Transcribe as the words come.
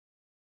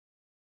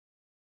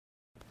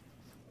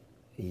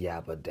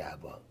Yabba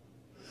dabba.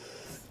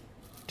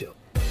 Dope.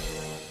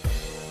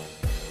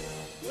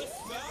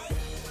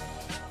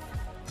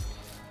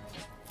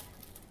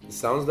 The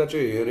sounds that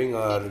you're hearing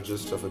are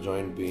just of a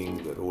joint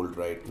being rolled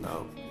right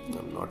now.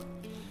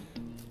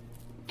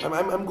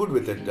 I'm good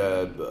with it.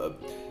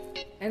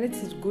 And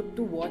it's good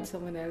to watch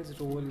someone else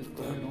roll,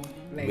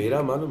 like...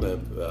 मेरा मालूम है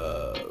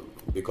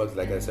because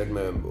like I said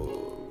मैं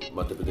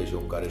मध्य प्रदेश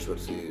ओंकारेश्वर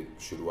से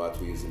शुरुआत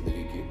हुई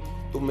जिंदगी की,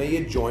 तो मैं ये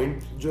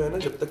जॉइंट जो है ना,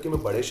 जब तक कि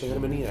मैं बड़े शहर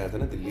में नहीं आया था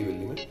ना, दिल्ली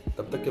में,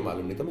 तब तक के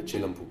मालूम नहीं था. मैं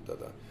चिलम फूकता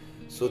था.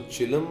 सो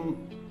चिलम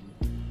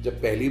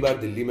जब पहली बार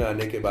दिल्ली में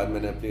आने के बाद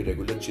मैंने अपनी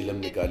रेगुलर चिलम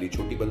निकाली,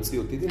 छोटी बंसी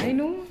होती थी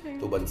ना,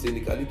 तो बंसी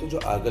निकाली, तो जो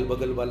अगल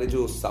बगल वाले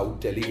जो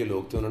साउथ टेली के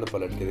लोग थे उन्होंने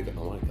पलट के देखा,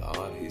 oh my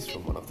god, he's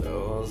from one of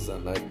those,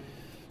 and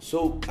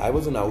so I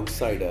was an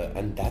outsider,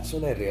 and that's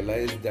when I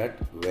realized that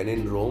when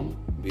in Rome,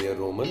 be a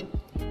Roman,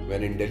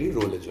 when in Delhi,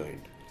 roll a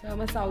joint. So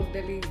I'm a South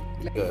Delhi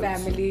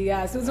family,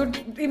 yeah. So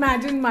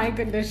imagine my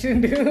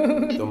condition.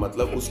 तो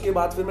मतलब उसके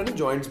बाद फिर मैंने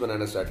joints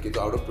बनाना start किया. तो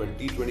out of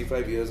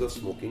 20-25 years of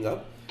smoking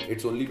up,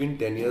 it's only been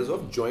 10 years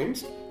of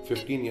joints,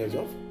 15 years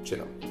of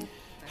chillam.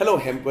 Hello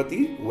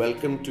Hempati,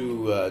 welcome to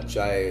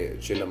Chai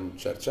Chillam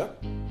Charcha.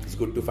 It's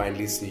good to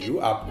finally see you.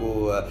 आपको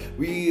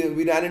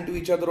we ran into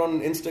each other on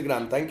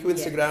Instagram. Thank you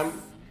Instagram.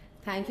 Yes.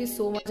 Thank you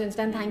so much,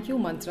 Insta, and thank you,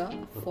 Mantra,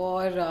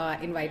 for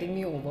inviting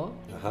me over.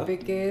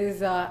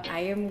 Because I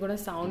am gonna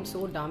sound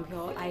so dumb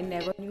here. I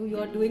never knew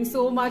you're doing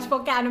so much for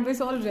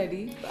cannabis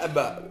already. I'm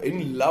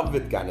in love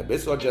with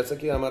cannabis. और जैसा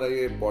कि हमारा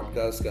ये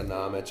podcast का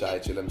नाम है चाय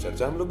चिलम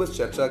चर्चा, हम लोग बस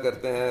चर्चा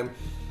करते हैं,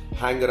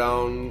 hang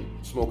around,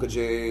 smoke a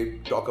J,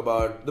 talk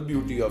about the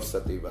beauty of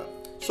sativa.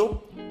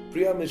 So,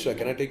 Priya Mishra,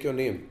 can I take your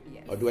name?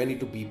 Yes. Or do I need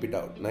to beep it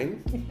out?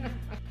 Nine?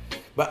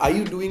 But are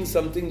you doing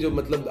something जो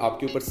मतलब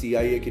आपके ऊपर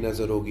CIA की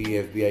नजर होगी,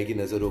 FBI की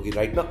नजर होगी?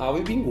 Right now, are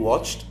we being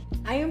watched?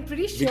 I am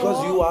pretty sure.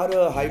 Because you are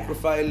a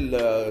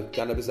high-profile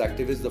cannabis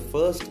activist, the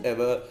first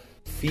ever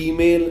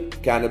female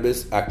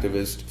cannabis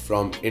activist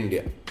from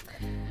India.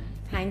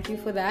 Thank you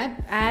for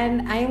that.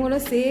 And I am going to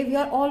say, we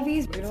are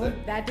always,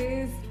 that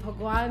is,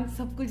 भगवान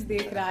सब कुछ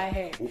देख रहा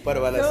है. ऊपर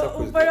वाला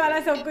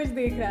सब कुछ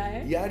देख रहा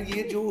है. यार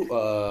ये जो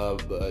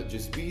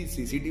जिस भी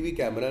CCTV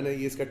कैमरा ने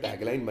ये इसका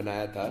टैगलाइन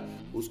बनाया था,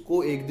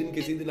 उसको एक दिन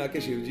किसी दिन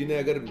आके शिवजी ने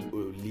अगर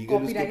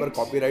लीगल उसके ऊपर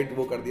कॉपीराइट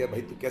वो कर दिया,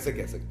 भाई तू कैसे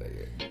कह सकता है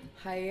ये?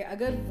 हाय,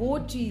 अगर वो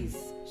चीज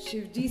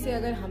शिवजी से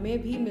अगर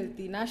हमें भी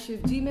मिलती ना,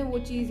 शिवजी में वो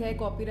चीज है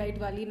कॉपीराइट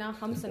वाली ना,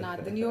 हम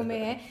सनातनियों में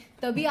है,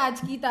 तभी आज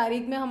की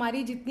तारीख में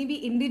हमारी जितनी भी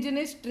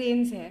इंडिजिनस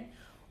ट्रेन्स हैं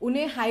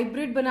उन्हें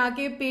हाइब्रिड बना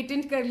के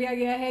पेटेंट कर लिया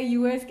गया है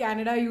US,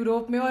 कनाडा,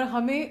 यूरोप में, और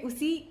हमें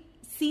उसी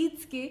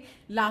सीड्स के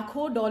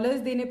लाखों डॉलर्स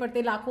देने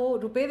पड़ते, लाखों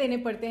रुपए देने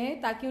पड़ते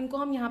हैं ताकि उनको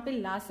हम यहाँ पे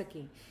ला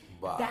सकें.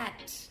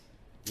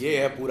 ये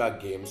है पूरा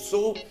गेम.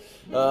 सो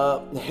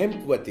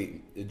हेम्पवती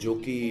जो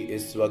कि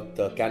इस वक्त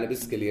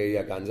कैनबिस के लिए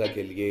या गांजा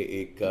के लिए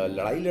एक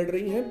लड़ाई लड़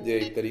रही हैं,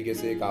 एक तरीके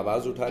से एक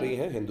आवाज उठा रही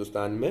हैं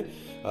हिंदुस्तान में,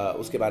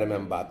 उसके बारे में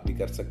हम बात भी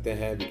कर सकते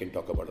हैं. We can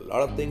talk about a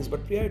lot of things,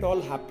 but Priya, it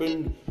all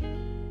happened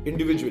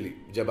individually.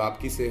 जब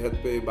आपकी सेहत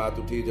पे बात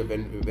उठी, जब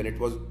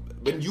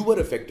when you were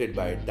affected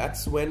by it,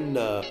 that's when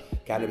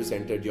cannabis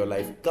entered your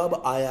life.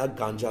 कब आया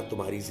गांजा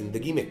तुम्हारी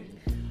जिंदगी में?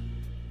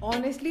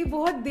 Honestly,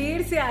 बहुत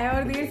देर से आया,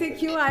 और देर से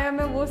क्यों आया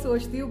मैं वो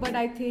सोचती हूँ, but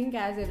I think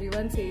as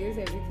everyone says,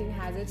 everything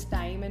has its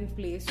time and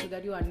place so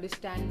that you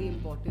understand the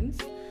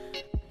importance.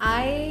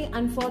 I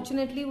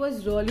unfortunately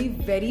was really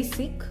very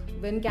sick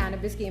when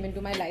cannabis came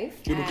into my life.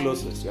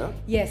 Tuberculosis, yeah?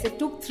 Yes, it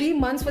took 3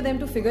 months for them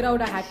to figure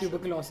out I had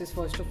tuberculosis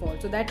first of all.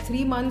 So that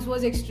 3 months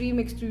was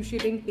extreme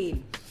excruciating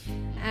pain.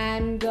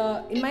 And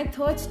in my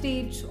third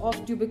stage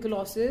of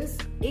tuberculosis,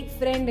 एक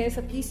friend है,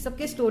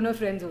 सबके stoner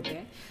friends होते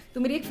हैं.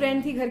 तो मेरी एक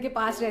friend थी, घर के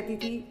पास रहती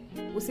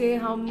थी, उसे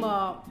हम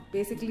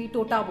basically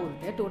टोटा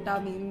बोलते हैं. टोटा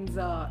means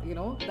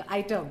the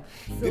item.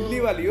 So, Delhi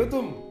वाली हो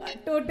तुम?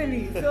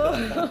 Totally. So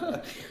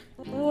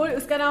वो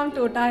उसका नाम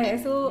टोटा है.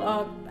 So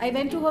I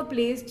went to her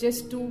place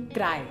just to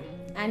cry.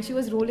 And she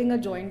was rolling a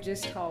joint,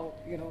 just how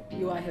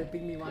you are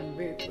helping me one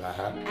with.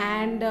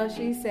 And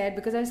she said,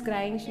 because I was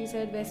crying, she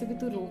said, वैसे भी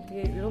तू रो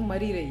के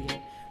मर ही रही है,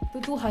 तो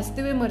तू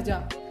हंसते हुए मर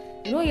जा,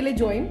 ये ले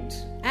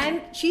joint.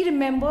 And she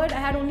remembered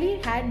I had only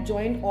had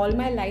joint all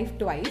my life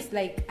twice,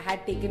 like I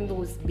had taken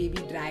those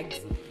baby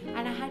drags,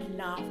 and I had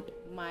laughed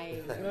my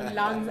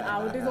lungs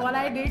out is all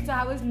I did. So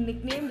I was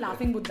nicknamed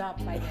Laughing Buddha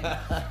by then.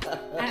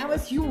 And I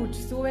was huge.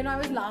 So when I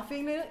was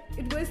laughing,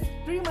 it was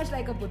pretty much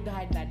like a Buddha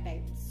at that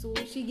time. So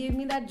she gave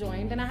me that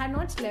joint, and I had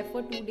not slept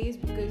for 2 days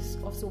because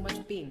of so much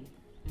pain.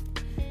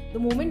 The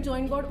moment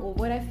joint got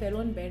over, I fell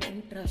on bed,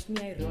 and trust me,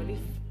 I really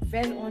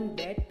fell on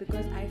bed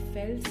because I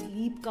felt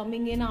sleep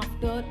coming in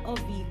after a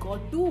week or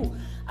 2.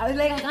 I was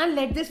like, I can't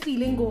let this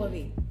feeling go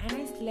away. And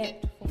I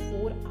slept for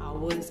 4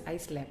 hours. I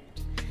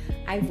slept.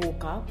 I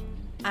woke up.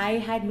 I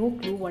had no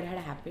clue what had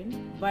happened,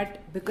 but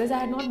because I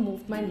had not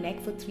moved my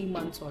neck for 3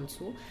 months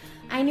also,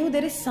 I knew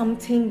there is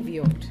something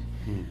weird.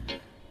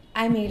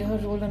 I made her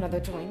roll another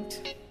joint.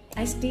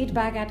 I stayed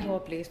back at her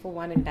place for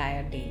one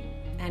entire day,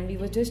 and we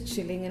were just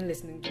chilling and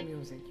listening to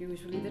music.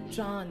 Usually the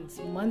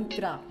trance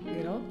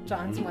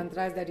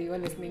mantras that we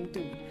were listening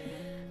to.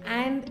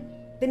 And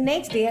The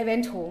next day I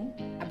went home,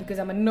 because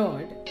I'm a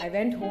nerd, I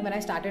went home and I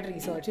started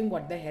researching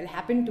what the hell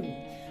happened to me.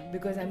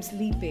 Because I'm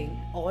sleeping,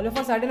 all of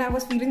a sudden I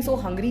was feeling so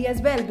hungry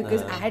as well,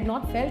 because I had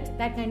not felt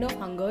that kind of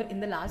hunger in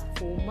the last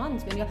 4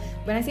 months.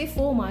 When I say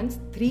 4 months,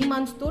 3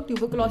 months to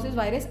tuberculosis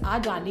virus aa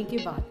jaane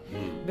ke baad.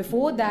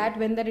 Before that,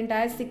 when that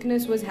entire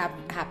sickness was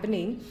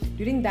happening,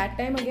 during that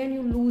time again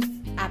you lose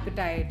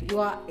appetite,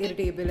 you are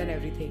irritable and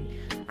everything.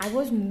 I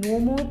was no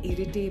more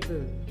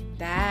irritable.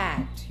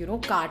 That,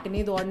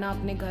 काटने दौड़ना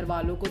अपने घर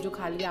वालों को जो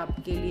खाली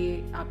आपके लिए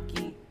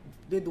आपकी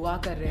दुआ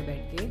कर रहे हैं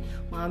बैठ के,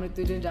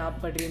 महामृत्युंजय जाप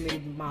पढ़ रही है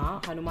मेरी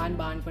माँ, हनुमान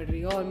बाण पढ़ रही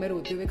है, और मैं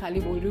रोते हुए खाली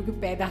बोल रही हूँ कि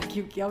पैदा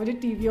क्यों किया, मुझे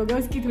टीबी हो गया,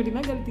 उसकी थोड़ी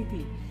ना गलती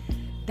थी.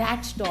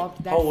 That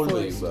stopped that. How old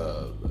first.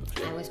 were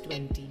you? I was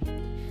 20.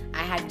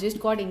 I had just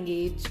got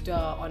engaged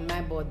on my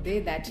birthday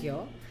that year,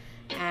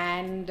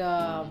 and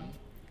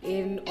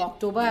in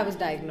October I was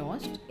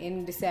diagnosed.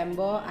 In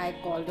December I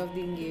called off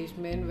the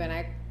engagement when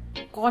I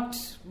caught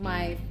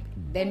my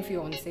then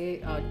fiance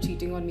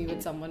cheating on me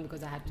with someone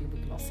because I had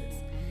tuberculosis.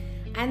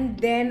 And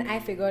then I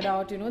figured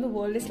out, the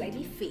world is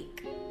slightly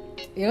fake.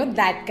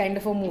 That kind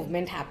of a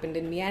movement happened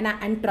in me.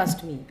 And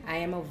trust me,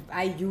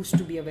 I used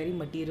to be a very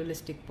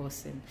materialistic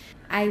person.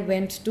 I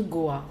went to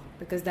Goa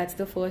because that's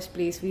the first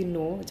place we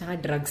know जहाँ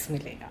drugs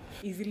मिलेगा.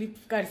 Easily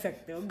कर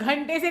सकते हो.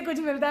 घंटे से कुछ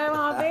मिलता है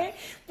वहाँ पे.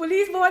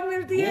 पुलिस बहुत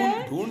मिलती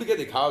है. ढूंढ के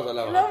दिखाओ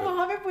साला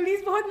वहाँ पे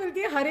पुलिस बहुत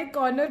मिलती है हर एक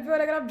कॉर्नर पे,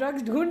 और अगर आप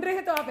ड्रग्स ढूंढ रहे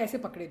हैं तो आप ऐसे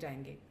पकड़े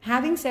जाएंगे.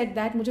 Having said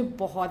that, मुझे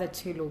बहुत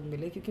अच्छे लोग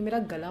मिले क्योंकि मेरा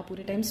गला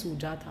पूरे टाइम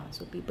सूजा था.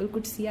 So people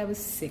could see I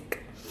was sick.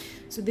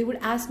 So they would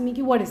ask me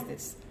कि what is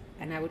this?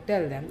 And I would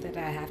tell them that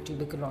I have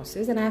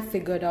tuberculosis and I have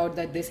figured out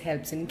that this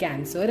helps in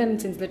cancer,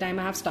 and since the time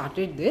I have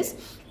started this,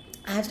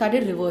 I have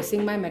started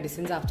reversing my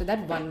medicines after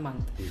that 1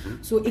 month.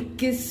 So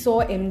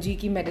 2100 mg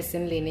की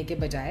medicine लेने के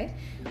बजाय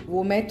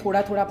वो मैं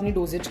थोड़ा थोड़ा अपनी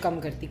doses कम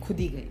करती खुद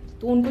ही गई.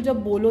 तो उनको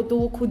जब बोलो तो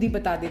वो खुद ही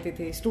बता देते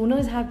थे.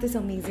 Stoners have this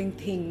amazing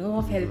thing,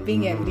 of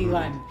helping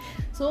everyone.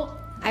 So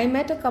I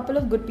met a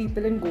couple of good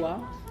people in Goa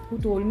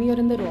who told me you're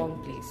in the wrong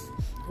place.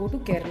 Go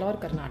to Kerala or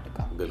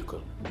Karnataka.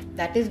 बिल्कुल.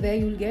 That is where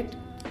you'll get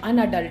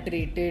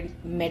unadulterated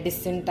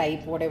medicine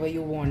type, whatever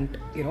you want,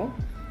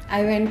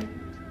 I went,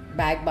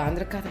 bag बांध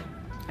रखा था.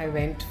 I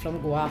went from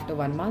Goa after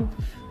 1 month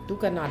to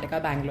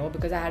Karnataka, Bangalore,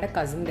 because I had a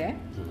cousin there.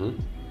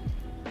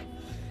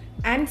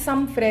 And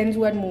some friends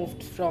who had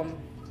moved from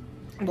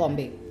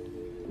Bombay.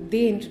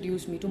 They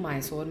introduced me to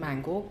Mysore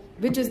mango,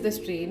 which is the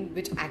strain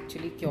which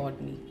actually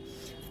cured me.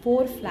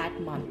 4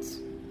 flat months.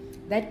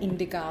 That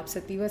indica, आप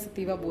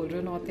सतीवा बोल रहे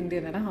हो, north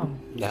Indian है ना हम.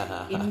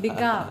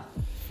 Indica.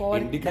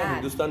 Indica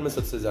Hindustan में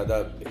सबसे ज़्यादा.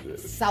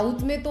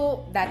 South में तो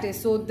that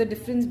is, so the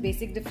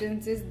basic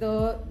difference is the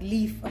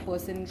leaf a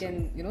person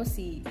can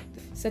see.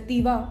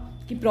 सतीवा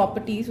की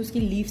properties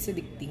उसकी leaf से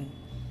दिखती हैं.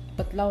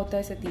 पतला होता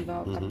है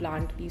सतीवा का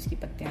प्लांट भी, उसकी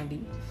पत्तियाँ भी.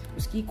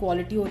 उसकी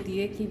क्वालिटी होती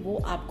है कि वो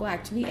आपको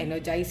एक्चुअली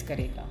एनर्जाइज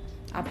करेगा.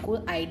 आपको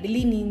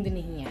आइडली नींद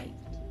नहीं आएगी.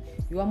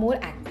 You are more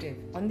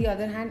active. On the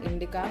other hand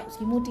indica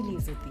उसकी मोटी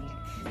लीव्स होती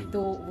हैं,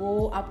 तो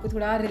वो आपको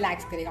थोड़ा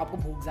रिलैक्स करेगा. आपको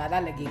भूख ज़्यादा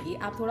लगेगी,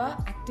 आप थोड़ा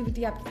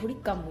एक्टिविटी आपकी थोड़ी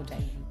कम हो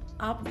जाएगी.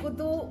 आपको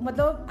तो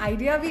मतलब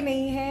आइडिया भी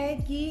नहीं है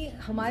कि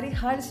हमारे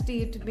हर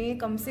स्टेट में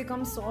कम से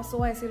कम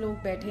 100 ऐसे लोग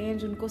बैठे हैं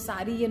जिनको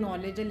सारी ये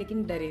नॉलेज है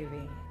लेकिन डरे हुए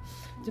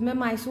हैं. जब मैं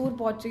मैसूर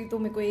पहुंची तो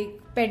मेरे को एक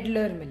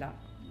पेडलर मिला.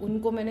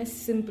 उनको मैंने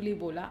सिंपली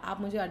बोला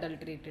आप मुझे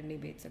अडल्ट्रेटेड नहीं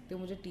बेच सकते हो,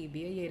 मुझे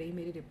टीबी है, ये रही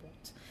मेरी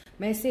रिपोर्ट्स,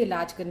 मैं इससे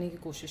इलाज करने की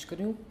कोशिश कर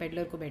रही हूँ.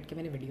 पेडलर को बैठ के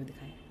मैंने वीडियो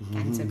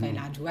दिखाया, कैंसर का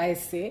इलाज हुआ है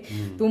इससे,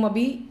 तुम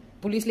अभी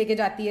पुलिस लेके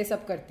जाती है,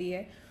 सब करती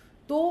है.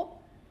 तो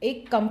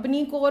एक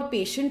कंपनी को और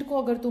पेशेंट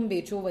को अगर तुम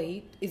बेचो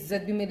वही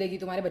इज्जत भी मिलेगी,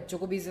 तुम्हारे बच्चों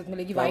को भी इज्जत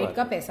मिलेगी, वाइट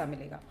का पैसा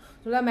मिलेगा.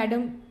 तो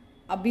मैडम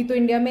अभी तो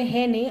इंडिया में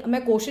है नहीं,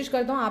 मैं कोशिश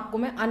करता हूँ आपको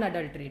मैं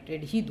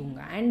अनअडल्ट्रेटेड ही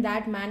दूंगा. And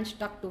that man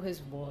stuck to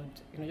his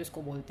word,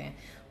 जिसको बोलते हैं.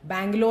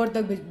 बैंगलोर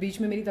तक बीच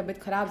में मेरी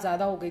तबीयत खराब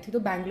ज़्यादा हो गई थी तो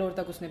बैंगलोर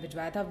तक उसने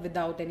भिजवाया था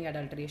without any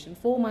adulteration.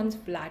 4 months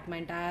flat,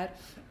 my entire.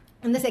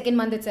 In the second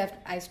month itself,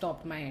 I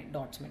stopped my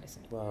DOTS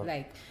medicine. Wow.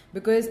 Like,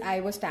 because I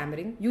was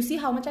stammering. You see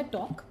how much I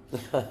talk?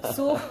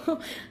 So,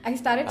 I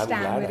started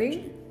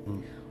stammering.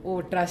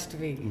 Oh, trust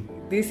me.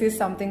 This is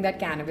something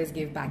that cannabis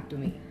gave back to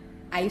me.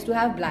 I used to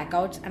have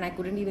blackouts and I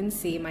couldn't even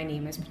say my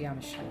name as Priya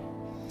Mishra.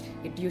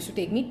 It used to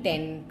take me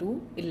 10 to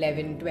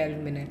 11,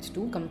 12 minutes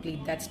to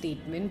complete that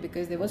statement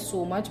because there was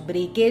so much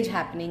breakage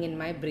happening in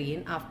my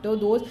brain after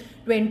those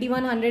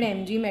 2100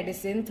 mg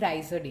medicine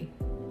thrice a day.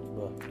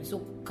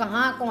 So,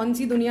 कौन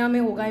सी दुनिया में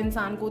होगा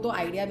इंसान को तो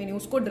idea भी नहीं.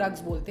 उसको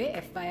ड्रग्स बोलते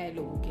हैं FYI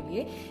लोगों के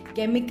लिए.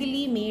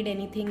 Chemically made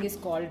anything is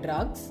called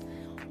drugs.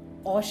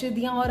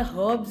 औषधियाँ और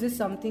हर्ब्स इज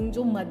समथिंग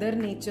जो मदर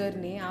नेचर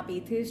ने, आप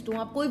एथिस्ट हो,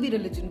 आप कोई भी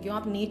रिलीजन के हो,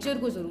 आप नेचर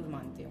को जरूर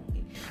मानते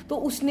होंगे, तो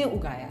उसने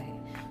उगाया है.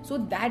 So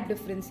that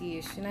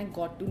differentiation I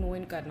got to know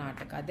in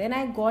Karnataka. Then I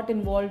got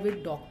involved with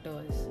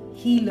doctors,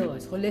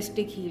 healers,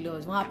 holistic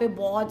healers. वहाँ पे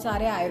बहुत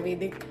सारे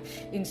आयुर्वेदिक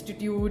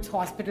institutes,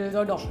 hospitals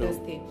और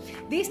doctors थे.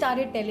 They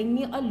started telling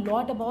me a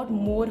lot about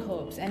more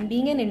herbs, and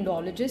being an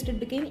Indologist, it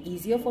became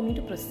easier for me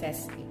to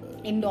process it.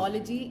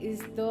 Indology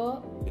is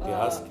the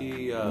इतिहास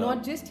की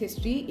not just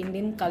history,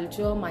 Indian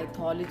culture,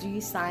 mythology,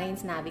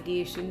 science,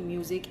 navigation,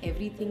 music,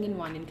 everything in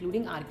one,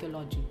 including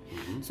archaeology.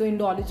 So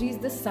Indology is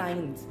the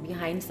science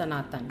behind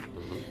Sanatan,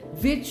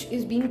 which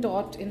is being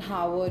taught in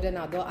Harvard and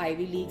other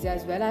Ivy Leagues,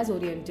 as well as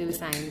Oriental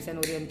science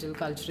and Oriental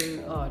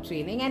cultural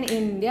training. And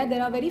in India,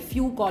 there are very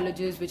few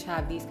colleges which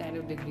have these kind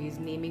of degrees,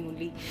 naming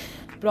only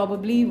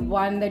probably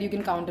one that you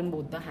can count on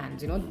both the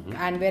hands, you know,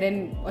 and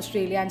wherein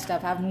Australia and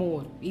stuff have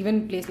more.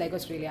 Even place like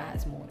Australia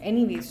has more.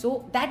 Anyway,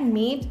 so that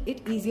made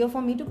it easier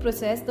for me to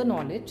process the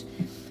knowledge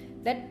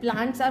that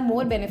plants are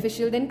more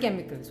beneficial than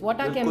chemicals. What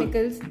are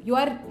chemicals? You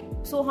are,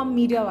 so हम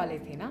media वाले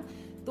थे ना,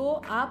 तो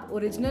आप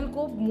original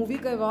को movie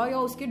करवाओ या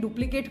उसके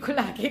डुप्लीकेट को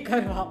लाके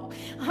करवाओ,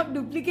 आप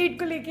डुप्लीकेट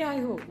को लेके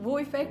आए हो, वो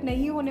इफेक्ट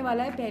नहीं होने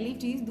वाला है, पहली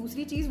चीज.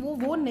 दूसरी चीज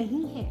वो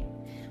नहीं है,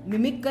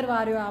 मिमिक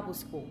करवा रहे हो आप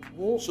उसको.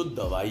 वो सो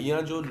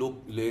दवाइयाँ जो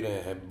लोग ले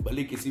रहे हैं,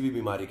 भले किसी भी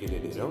बीमारी के लिए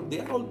ले रहे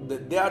हो,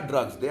 they are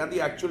drugs, they are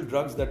the actual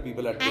drugs that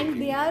people are taking,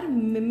 and they are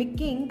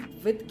mimicking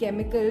with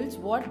chemicals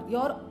what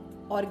your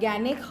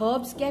organic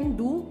herbs can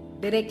do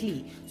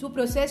directly. So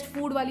processed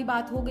food वाली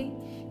बात हो गई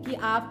कि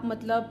आप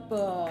मतलब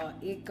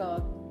एक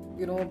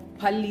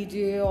फल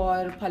लीजिए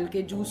और फल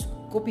के जूस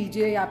को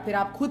पीजिए, या फिर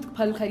आप खुद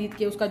फल खरीद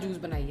के उसका जूस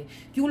बनाइए.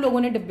 क्यों लोगों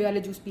ने डिब्बे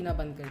वाले जूस पीना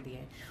बंद कर दिया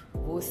है?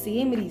 वो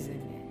सेम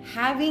रीजन है.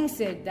 Having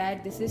said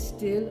that, this is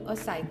still a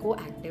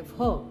psychoactive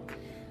herb.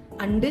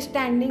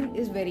 Understanding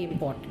is very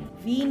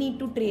important. We need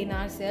to train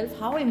ourselves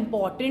how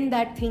important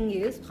that thing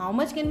is, how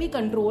much can we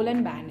control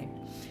and ban it.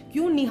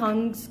 क्यों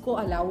निहंग्स को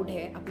allowed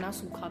है अपना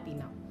सूखा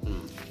पीना?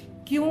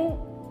 क्यों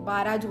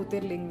 12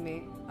 ज्योतिर्लिंग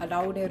में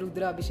allowed है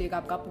रुद्र अभिषेक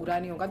आपका पूरा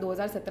नहीं होगा?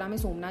 2017 में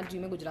सोमनाथ जी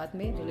में गुजरात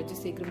में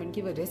रिलीजियस सेक्रेमेंट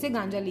की वजह से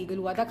गांजा लीगल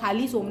हुआ था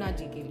खाली सोमनाथ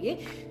जी के लिए,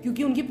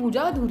 क्योंकि उनकी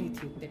पूजा अधूरी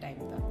थी उतने टाइम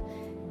तक.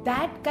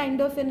 That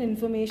kind of an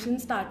information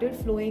started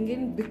flowing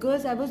in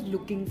because I was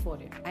looking for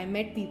it. I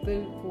met people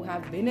who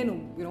have been in,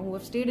 who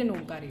have stayed in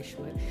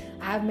Omkareshwar.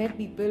 I have met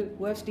people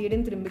who have stayed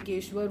in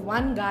Trimbakeshwar.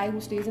 One guy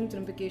who stays in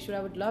Trimbakeshwar,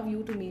 I would love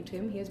you to meet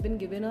him. He has been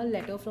given a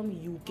letter from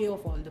UK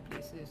of all the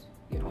places,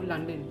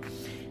 London.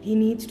 He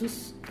needs to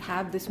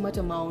have this much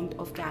amount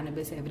of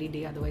cannabis every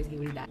day, otherwise he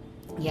will die.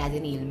 He has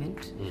an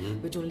ailment,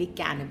 which only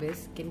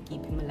cannabis can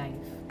keep him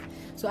alive.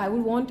 So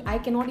I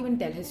cannot even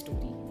tell his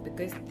story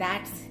because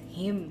that's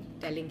him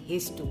telling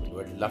his story. I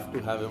would love to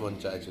have him on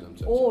Chai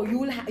Chinam. Oh,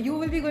 you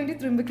will be going to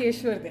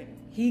Trimbakeshwar then.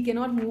 He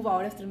cannot move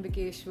out of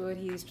Trimbakeshwar.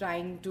 He is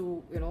trying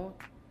to,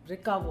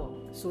 recover.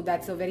 So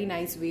that's a very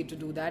nice way to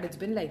do that. It's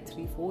been like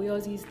 3-4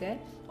 years he's there.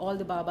 All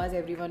the Babas,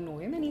 everyone know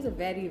him, and he's a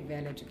very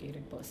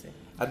well-educated person.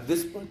 At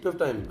this point of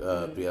time,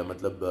 Priya,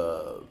 मतलब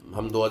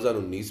हम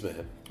 2019 में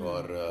हैं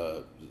और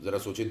ज़रा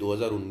सोचिए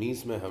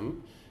 2019 में हम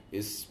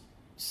इस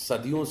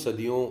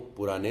सदियों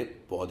पुराने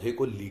पौधे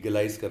को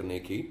लीगलाइज करने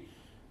की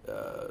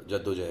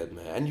जद्दोजहद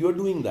में है. And you're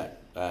doing that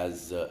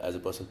as a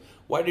person.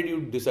 Why did you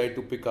decide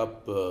to pick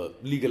up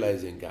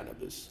legalizing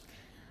cannabis?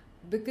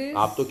 Because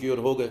आप तो क्योर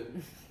हो गए.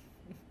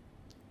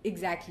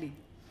 Exactly.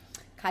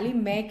 खाली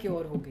मैं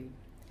क्योर हो गई,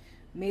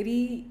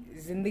 मेरी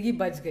जिंदगी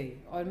बच गई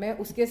और मैं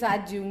उसके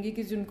साथ जीऊंगी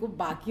कि जिनको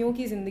बाकियों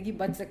की जिंदगी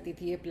बच सकती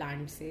थी ये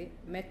प्लांट से,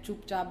 मैं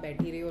चुपचाप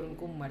बैठी रही और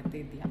उनको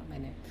मरते दिया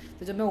मैंने.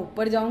 तो जब मैं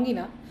ऊपर जाऊंगी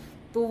ना,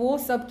 तो वो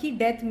सबकी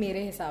डेथ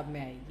मेरे हिसाब में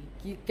आएगी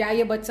कि क्या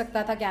ये बच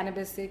सकता था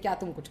कैनबिस से, क्या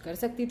तुम कुछ कर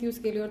सकती थी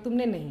उसके लिए और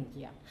तुमने नहीं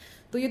किया,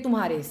 तो ये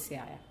तुम्हारे हिस्से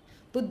आया.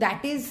 तो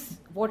that is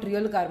what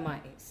real Karma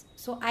is.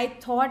 So I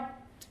thought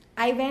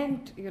I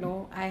went,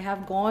 I have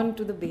gone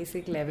to the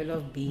basic level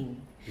of being.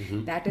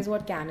 That is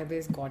what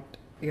cannabis got,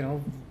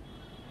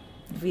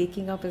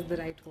 waking up is the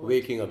right word.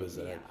 Waking up is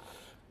the right.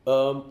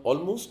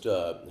 Almost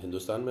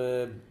Hindustan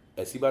में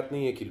ऐसी बात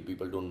नहीं है कि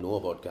people don't know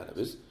about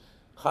cannabis.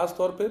 खास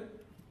तौर पे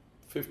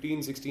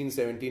 15, 16,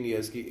 17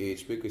 years की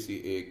एज पे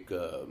किसी एक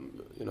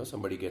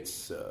somebody gets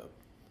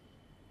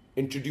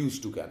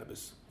introduced to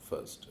cannabis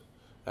first.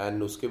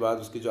 And उसके बाद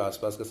उसके जो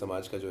आसपास का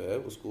समाज का जो है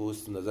उसको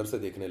उस नज़र से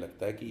देखने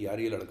लगता है कि यार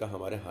ये लड़का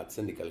हमारे हाथ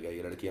से निकल गया,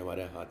 ये लड़की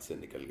हमारे हाथ से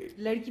निकल गई.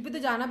 लड़की पे तो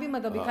जाना भी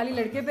मत, अभी खाली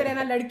लड़के पे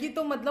रहना. लड़की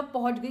तो मतलब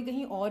पहुंच गई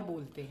कहीं और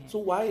बोलते हैं.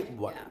 सो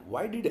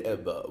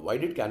why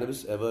did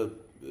cannabis ever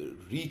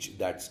reach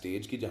that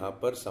stage कि जहाँ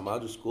पर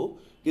समाज उसको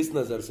इस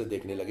नज़र से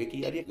देखने लगे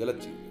कि यार ये गलत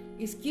चीज़ है.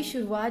 इसकी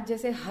शुरुआत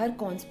जैसे हर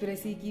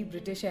कॉन्स्पिरेसी की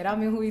ब्रिटिश एरा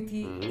में हुई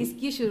थी,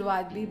 इसकी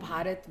शुरुआत भी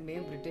भारत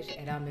में ब्रिटिश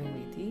एरा में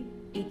हुई थी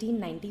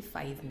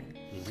 1895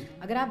 में.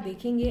 अगर आप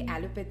देखेंगे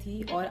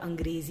एलोपैथी और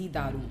अंग्रेजी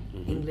दारू,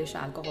 English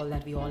alcohol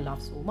that we all love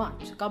so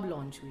much, कब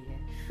लॉन्च हुई है?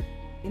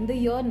 In the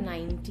year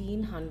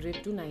 1900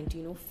 to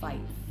 1905.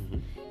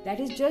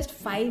 That is just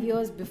 5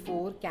 years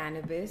before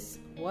cannabis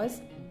was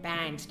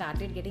banned,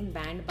 started getting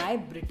banned by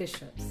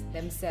Britishers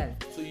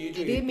themselves. So ये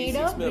जो They made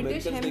a 86 में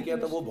British Americans ने किया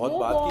था वो hemp. बहुत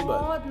बात की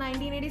बात. बहुत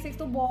 1986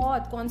 तो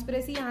बहुत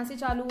कॉन्स्पिरेसी यहाँ से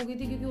चालू हो गई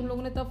थी क्योंकि उन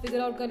लोगों ने तब फिगर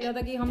आउट कर लिया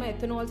था कि हम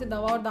एथेनॉल से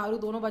दवा और दारू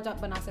दोनों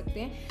बना सकते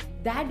हैं.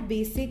 That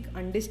basic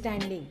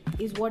understanding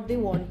is what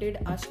they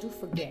wanted us to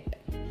forget,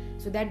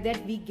 so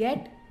that we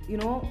get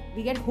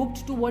we get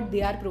hooked to what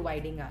they are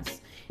providing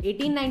us.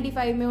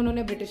 1895 में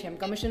उन्होंने ब्रिटिश हेम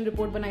कमीशन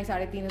रिपोर्ट बनाई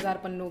 3,500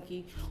 पन्नों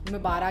की. उनमें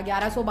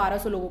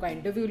 1100 लोगों का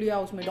इंटरव्यू लिया.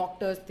 उसमें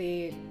डॉक्टर्स थे,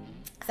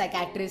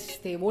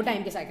 साइकेट्रिस्ट थे, वो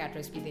टाइम के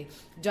साइकेट्रिस्ट भी थे,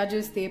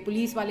 जजेस थे,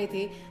 पुलिस वाले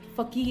थे,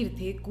 फकीर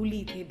थे,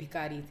 कुली थे,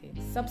 भिखारी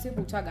थे. सबसे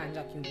पूछा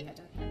गांजा क्यों लिया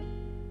जाता है.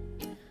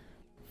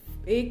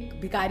 एक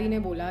भिखारी ने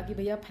बोला कि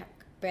भैया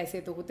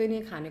पैसे तो होते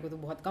नहीं, खाने को तो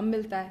बहुत कम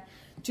मिलता है,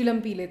 चिलम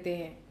पी लेते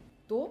हैं,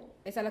 तो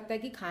ऐसा लगता है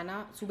कि खाना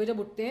सुबह जब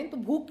उठते हैं तो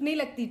भूख नहीं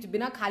लगती,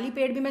 बिना खाली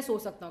पेट भी मैं सो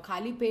सकता हूँ.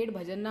 खाली पेट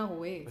भजन ना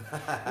होए,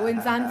 वो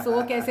इंसान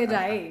सो कैसे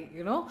जाए,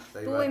 तो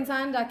वो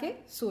इंसान जाके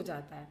सो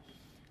जाता है.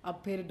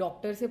 अब फिर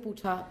डॉक्टर से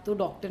पूछा तो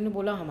डॉक्टर ने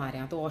बोला हमारे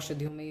यहाँ तो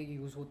औषधियों में ये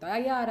यूज़ होता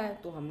है, ये आ रहा है.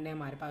 तो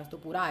हमारे पास तो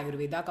पूरा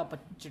आयुर्वेदा का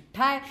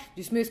चिट्ठा है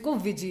जिसमें इसको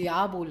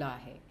विजया बोला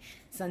है.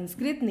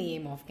 Sanskrit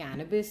name of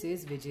cannabis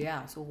is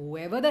Vijaya. So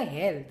whoever the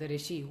hell the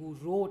rishi who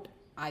wrote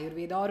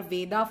Ayurveda or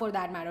Veda for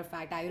that matter of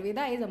fact,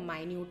 Ayurveda is a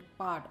minute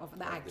part of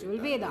the actual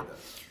Veda.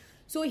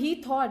 So he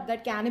thought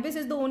that cannabis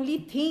is the only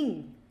thing,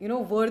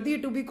 worthy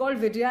to be called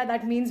Vijaya,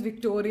 that means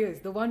victorious,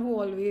 the one who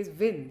always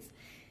wins.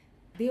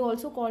 They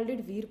also called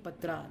it Veer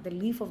Patra, the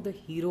leaf of the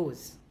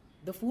heroes,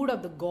 the food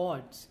of the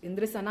gods.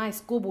 Indrasana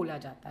इसको बोला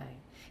जाता है.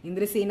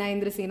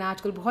 इंद्रसेना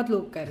आजकल बहुत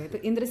लोग कर रहे हैं, तो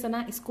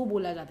इंद्रसेना इसको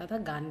बोला जाता था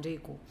गांजे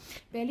को.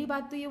 पहली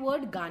बात तो ये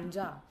वर्ड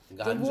गांजा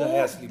तो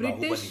वो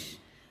ब्रिटिश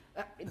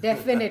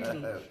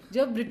डेफिनेटली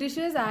जब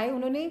ब्रिटिशर्स आए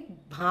उन्होंने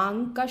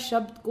भांग का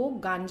शब्द को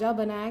गांजा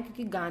बनाया,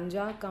 क्योंकि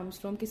गांजा कम्स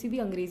फ्रॉम किसी भी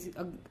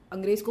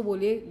अंग्रेज को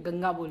बोलिए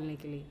गंगा बोलने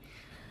के लिए.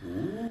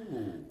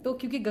 तो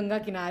क्योंकि गंगा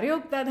किनारे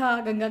उगता था,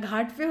 गंगा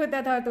घाट पे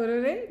होता था, तो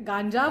उन्होंने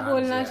गांजा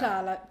बोलना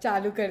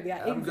चालू कर दिया.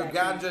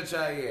 गांजा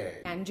चाहिए,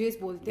 गैंजेस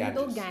बोलते हैं,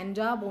 तो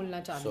गांजा बोलना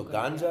चालू कर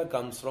दिया. गांजा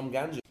comes from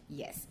गैंजा.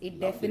 Yes, it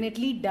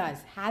definitely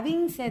does.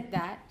 Having said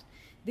that,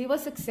 they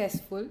were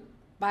successful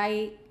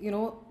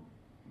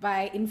by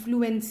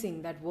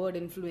influencing, that word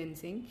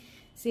influencing,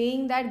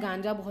 saying that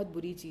गांजा बहुत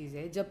बुरी चीज़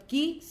है. जबकि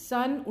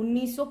सन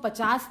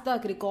 1950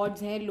 तक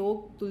रिकॉर्ड्स हैं,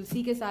 लोग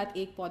तुलसी के साथ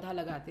एक पौधा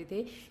लगाते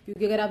थे,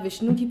 क्योंकि अगर आप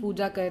विष्णु की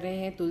पूजा कर रहे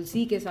हैं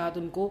तुलसी के साथ,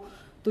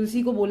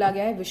 तुलसी को बोला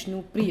गया है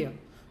विष्णु प्रिय,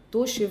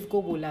 तो शिव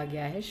को बोला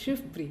गया है शिव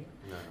प्रिय,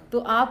 तो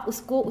आप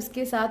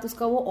उसके साथ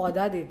उसका वो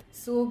औहदा देते.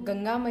 सो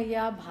गंगा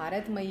मैया,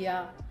 भारत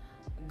मैया,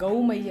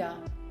 गौ मैया,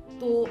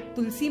 तो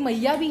तुलसी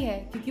मैया भी है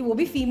क्योंकि वो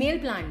भी फीमेल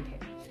प्लांट है.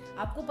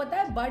 आपको पता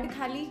है बर्ड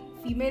खाली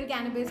फीमेल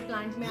कैनबिस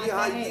प्लांट में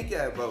आता है. ये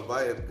क्या है?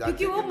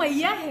 क्योंकि वो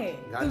मैया है.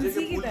 गांजे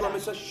के फूल को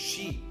हमेशा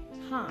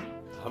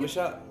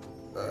हमेशा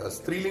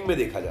स्त्रीलिंग में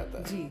देखा जाता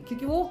है. जी,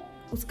 क्योंकि वो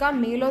उसका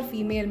मेल और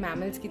फीमेल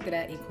मैमल्स की तरह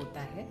एक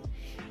होता है.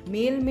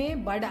 मेल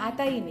में बर्ड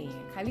आता ही नहीं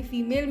है, खाली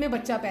फीमेल में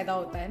बच्चा पैदा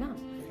होता है ना.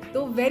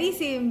 तो very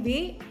same way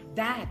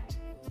that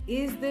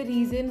is the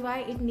reason why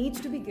it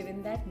needs to be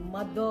given that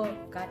mother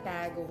का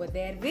tag over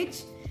there,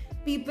 which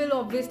people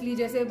obviously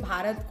जैसे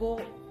भारत को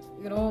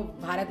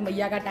भारत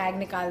मैया का टैग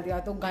निकाल दिया,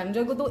 तो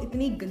गांजा को तो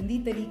इतनी गंदी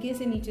तरीके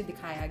से नीचे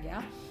दिखाया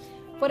गया.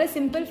 For a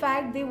simple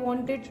fact they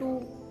wanted to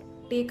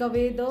take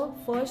away the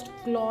first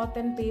cloth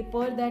and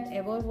paper that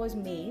ever was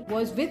made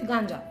was with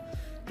गांजा.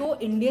 तो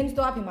इंडियंस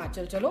तो आप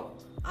हिमाचल चलो,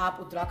 आप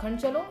उत्तराखंड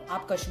चलो,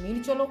 आप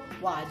कश्मीर चलो,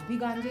 वो आज भी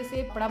गांजे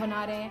से कपड़ा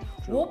बना रहे हैं.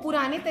 वो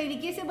पुराने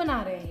तरीके से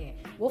बना रहे हैं.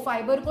 वो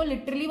फाइबर को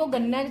लिटरली वो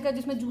गन्ना का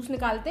जिसमें जूस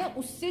निकालते हैं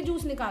उससे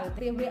जूस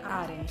निकालते हुए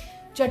आ रहे हैं.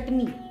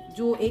 चटनी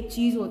जो एक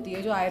चीज़ होती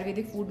है जो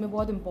आयुर्वेदिक फूड में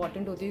बहुत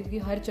इंपॉर्टेंट होती है, क्योंकि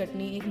हर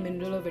चटनी एक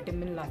मिनरल और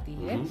विटामिन लाती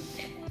है.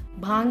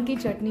 भांग की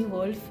चटनी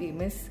वर्ल्ड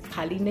फेमस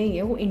खाली नहीं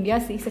है, वो इंडिया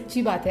से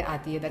सच्ची बात है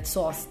आती है. That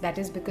sauce that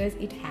is because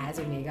it has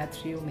omega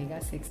 3, omega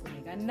 6,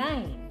 omega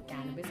 9.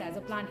 Cannabis as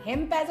a plant,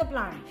 hemp as a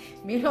plant,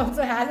 meat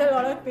also has a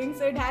lot of things,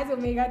 so it has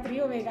omega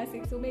 3, omega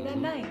 6, omega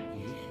 9.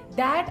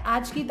 That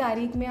आज की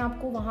तारीख में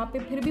आपको वहाँ पे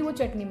फिर भी वो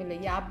चटनी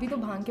मिलेगी. आप भी तो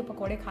भांग के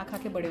पकौड़े खा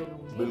के बड़े हो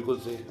लोगे. बिल्कुल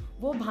सही.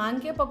 वो भांग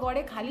के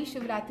पकौड़े खाली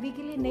शिवरात्रि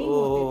के लिए नहीं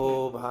होते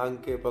थे. भांग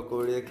के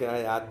पकौड़े क्या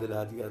याद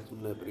दिला दिया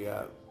तुमने प्रिया.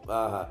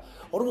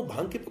 और वो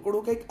भांग के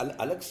पकौड़ों का एक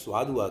अलग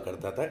स्वाद हुआ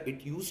करता था.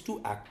 It used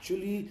to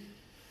actually,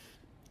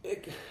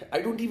 I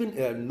don't even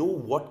know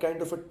what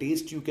kind of a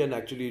taste you can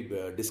actually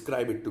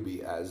describe it to be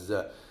as.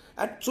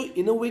 And so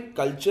in a way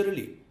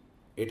culturally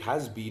it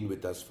has been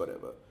with us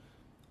forever.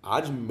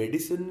 आज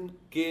medicine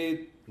के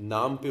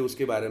नाम पे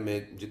उसके बारे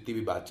में जितनी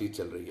भी बातचीत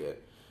चल रही है,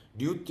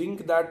 do you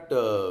think that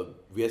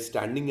we are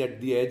standing at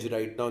the edge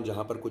right now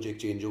जहाँ पर कुछ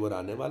एक चेंज ओवर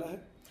आने वाला है?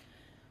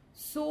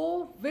 So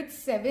with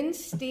 7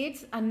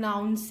 states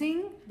announcing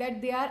that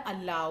they are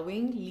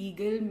allowing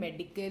legal,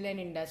 medical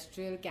and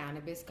industrial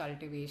cannabis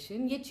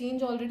cultivation, ये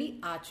change already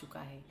आ चुका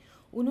है.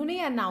 उन्होंने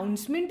ये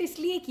announcement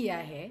इसलिए किया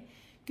है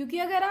क्योंकि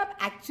अगर आप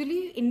एक्चुअली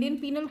इंडियन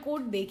पीनल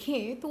कोड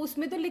देखें तो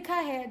उसमें तो लिखा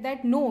है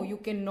that no, you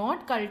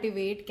cannot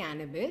cultivate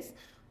cannabis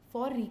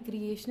for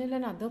recreational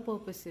and other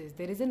purposes.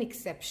 There is an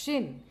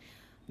exception.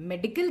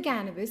 Medical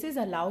cannabis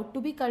is allowed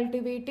to be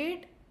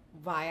cultivated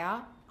via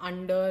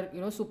under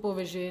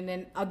supervision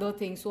and other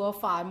things. So a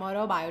pharma or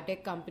a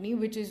biotech company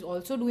which is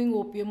also doing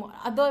opium or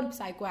other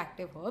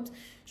psychoactive herbs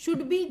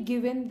should be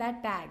given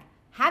that tag.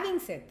 Having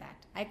said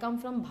that, I come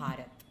from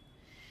Bharat.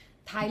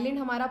 Thailand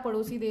हमारा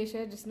पड़ोसी देश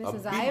है जिसने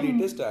सजाए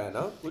latest आया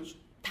ना कुछ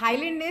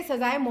Thailand ने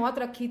सजाए मौत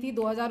रखी थी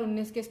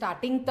 2019 के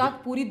स्टार्टिंग तक,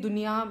 पूरी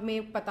दुनिया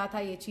में पता था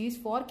ये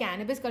चीज, फॉर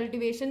कैनबिस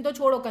कल्टीवेशन तो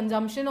छोड़ो,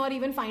 कंजम्पशन और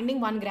इवन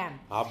फाइंडिंग 1 ग्राम।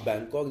 आप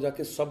बैंकॉक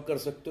जाके सब कर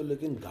सकते हो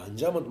लेकिन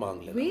गांजा मत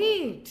मांग लेना।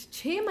 वेट,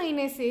 6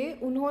 महीने से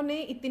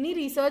उन्होंने इतनी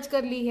रिसर्च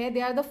कर ली है,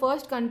 they are the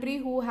first country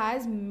who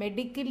has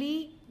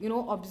medically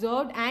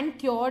observed and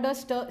cured a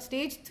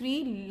stage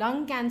 3 lung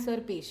cancer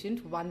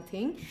patient, one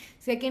thing.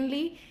 Secondly,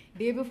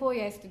 day before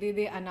yesterday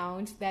they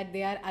announced that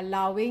they are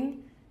allowing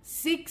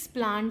 6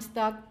 plants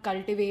तक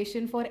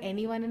cultivation for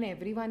anyone and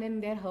everyone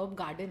in their herb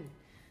garden.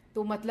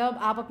 तो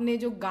मतलब आप अपने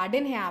जो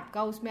garden है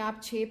आपका, उसमें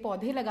आप 6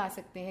 पौधे लगा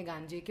सकते हैं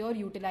गांजे के और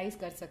यूटिलाइज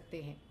कर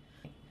सकते हैं।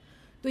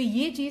 तो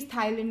ये चीज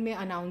थाईलैंड में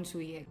अनाउंस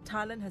हुई है।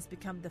 Thailand has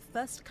become the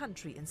first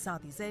country in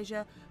Southeast Asia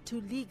to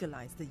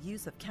legalize the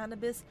use of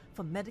cannabis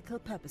for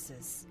medical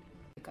purposes.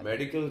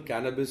 Medical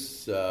cannabis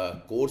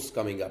course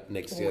coming up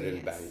next year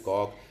in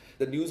Bangkok.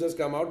 The news has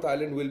come out,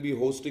 Thailand will be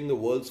hosting the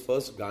world's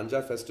first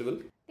Ganja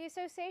festival. The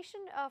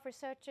Association of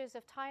Researchers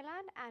of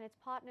Thailand and its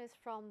partners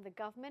from the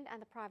government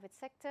and the private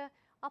sector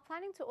are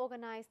planning to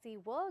organize the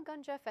World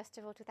Ganja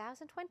Festival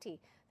 2020,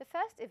 the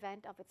first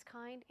event of its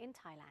kind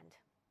in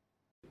Thailand.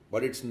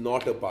 But it's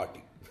not a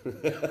party.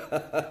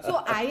 So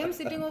I am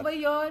sitting over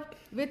here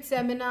with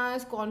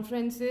seminars,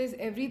 conferences,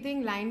 everything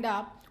lined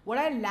up.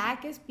 What I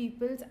lack is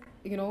people's,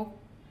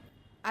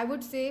 I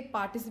would say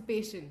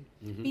participation.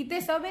 पीते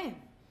सब हैं,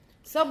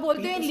 सब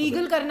बोलते हैं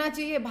legal करना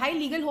चाहिए। भाई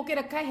legal होके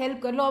रखा है,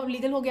 हेल्प कर लो, अब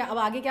लीगल हो गया, अब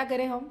आगे क्या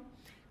करें हम?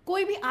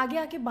 कोई भी आगे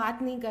आके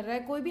बात नहीं कर रहा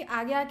है, कोई भी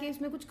आगे आके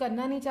इसमें कुछ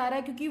करना नहीं चाह रहा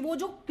है, क्योंकि वो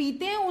जो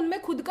पीते हैं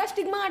उनमें खुद का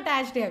स्टिग्मा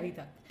अटैच्ड है अभी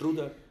तक। True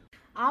that.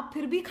 आप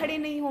फिर भी खड़े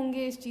नहीं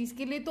होंगे इस चीज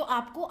के लिए, तो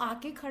आपको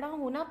आके खड़ा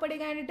होना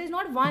पड़ेगा, and it is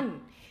not one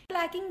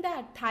lacking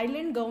that.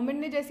 Thailand government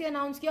ने जैसे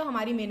अनाउंस किया,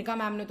 हमारी मेनका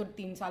मैम ने तो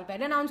 3 साल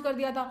पहले अनाउंस कर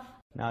दिया था।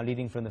 Now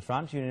leading from the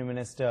front, Union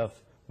Minister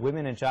of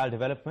Women and Child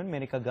Development,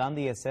 Maneka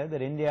Gandhi, has said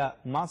that India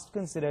must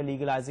consider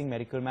legalizing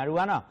medical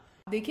marijuana.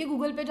 देखिए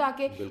गूगल पे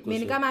जाके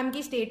मेनका मैम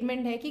की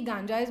स्टेटमेंट है कि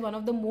ganja is one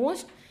of the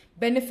most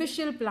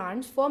beneficial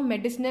plants for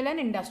medicinal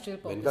and industrial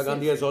purposes. Maneka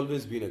Gandhi has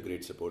always been a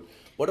great support.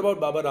 What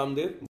about Baba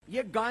Ramdev?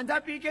 ये गांजा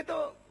P के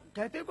तो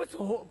कहते कुछ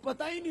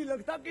पता ही नहीं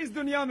लगता कि इस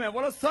दुनिया में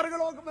बोलो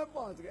स्वर्गलोक में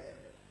पहुंच गए।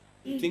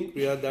 I think,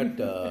 Priya, that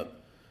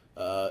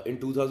in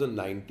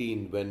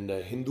 2019, when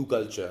Hindu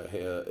culture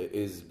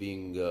is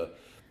being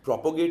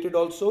propagated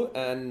also,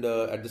 and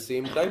at the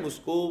same time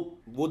उसको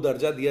वो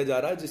दर्जा दिया जा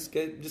रहा है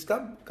जिसका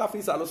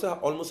काफी सालों से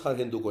ऑलमोस्ट हर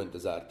हिंदू को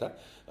इंतजार था।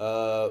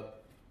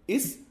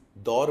 इस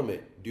दौर में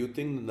do you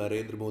think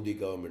Narendra Modi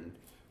government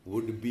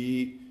would be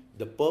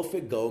the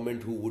perfect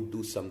government who would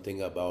do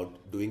something about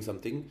doing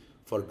something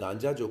for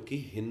ganja, जो कि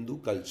हिंदू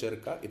कल्चर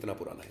का इतना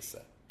पुराना हिस्सा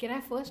है? Can I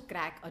first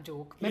crack a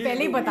joke? मैं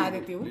पहले ही बता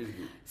देती हूँ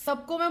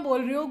सबको। मैं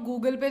बोल रही हूँ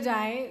गूगल पे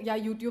जाएं या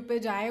यूट्यूब पे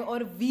जाएं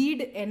और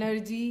weed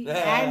energy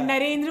and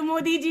Narendra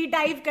Modi ji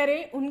type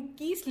करें।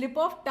 उनकी स्लिप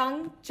ऑफ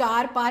टंग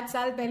 4-5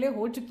 साल पहले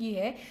हो चुकी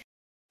है।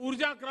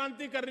 ऊर्जा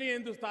क्रांति कर रही है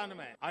हिंदुस्तान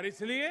में, और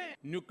इसलिए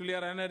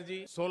nuclear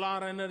energy,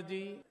 solar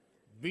energy,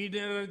 weed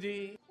energy,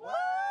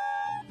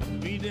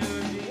 weed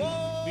energy,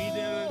 weed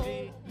energy,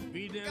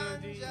 weed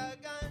energy.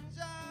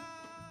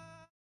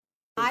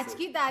 आज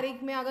की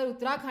तारीख में अगर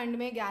उत्तराखंड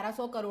में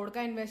 1100 करोड़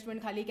का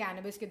इन्वेस्टमेंट खाली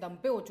कैनबिस के दम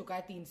पे हो चुका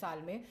है 3 साल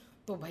में,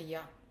 तो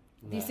भैया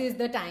this is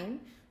the time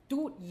to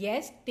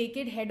take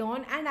it head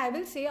on. And I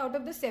will say, out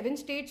of the 7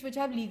 states which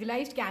have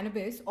legalized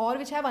cannabis or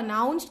which have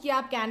announced कि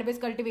आप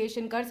cannabis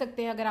cultivation कर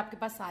सकते हैं अगर आपके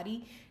पास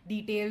सारी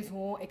details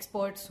हो,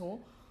 experts हो,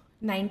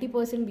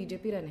 90%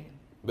 बीजेपी रन है।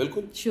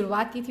 बिल्कुल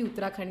शुरुआत की थी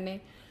उत्तराखंड ने।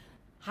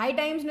 हाई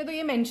टाइम्स ने तो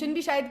ये मेंशन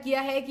भी शायद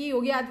किया है कि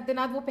योगी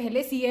आदित्यनाथ वो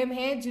पहले सीएम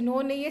हैं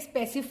जिन्होंने ये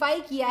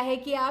स्पेसिफाई किया है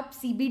कि आप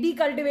सीबीडी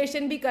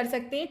कल्टीवेशन भी कर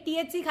सकते हैं,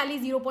 टीएचसी खाली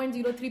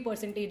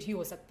 0.03% ही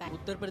हो सकता है।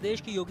 उत्तर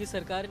प्रदेश की योगी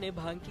सरकार ने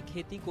भांग की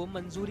खेती को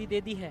मंजूरी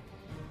दे दी है।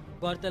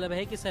 गौरतलब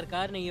है कि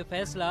सरकार ने यह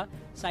फैसला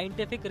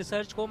साइंटिफिक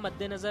रिसर्च को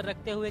मद्देनजर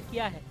रखते हुए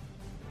किया है।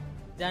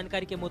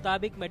 जानकारी के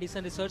मुताबिक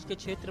मेडिसिन रिसर्च के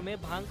क्षेत्र में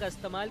भांग का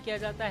इस्तेमाल किया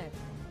जाता है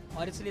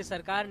और इसलिए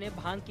सरकार ने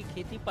भांग की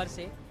खेती पर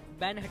से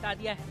बैन हटा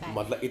दिया है।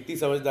 मतलब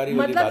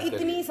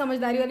इतनी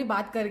समझदारी वाली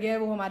बात कर गया है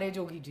वो हमारे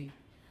Jogi ji.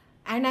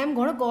 And I'm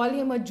gonna call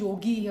him a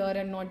jogi here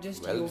and not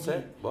just well yogi.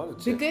 Said. Well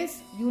because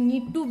you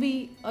need to be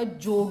a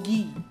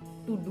jogi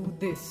to do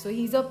this. So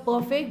he's a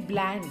perfect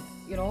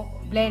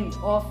blend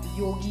of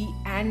yogi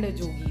and a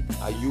jogi.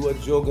 Are you a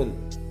jogan?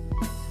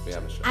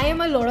 I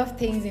am a lot of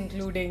things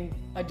including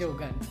a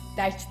jogan.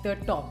 That's the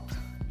top.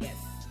 Yes.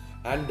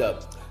 And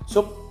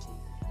so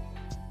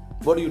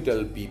what do you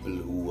tell people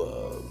who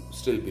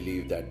still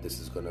believe that this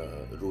is gonna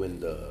ruin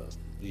the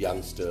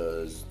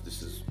youngsters?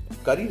 This is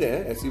कर ही रहे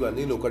हैं, ऐसी बात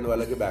नहीं लोखंड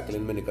वाला के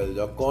backline में निकल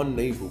जाओ, कौन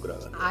नहीं फूक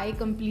रहा। I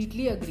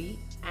completely agree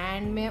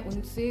and मैं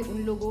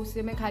उन लोगों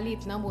से मैं खाली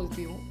इतना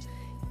बोलती हूँ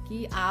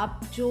कि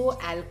आप जो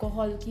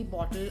अल्कोहल की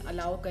बोतल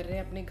अलाउ कर रहे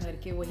हैं अपने घर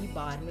के वही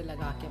बार में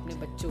लगा के अपने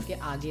बच्चों के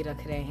आगे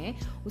रख रहे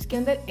हैं, उसके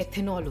अंदर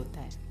एथेनॉल होता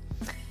है।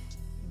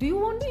 Do you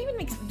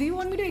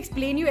want me to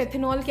explain you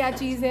ethanol क्या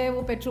चीज़ है?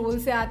 वो पेट्रोल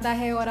से आता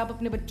है और आप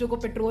अपने बच्चों को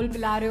पेट्रोल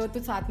पिला रहे हो तो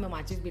साथ में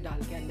माचिस भी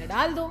डाल के अंदर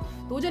डाल दो,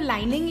 तो जो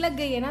लाइनिंग लग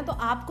गई है ना, तो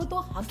आपको तो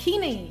हक ही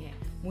नहीं है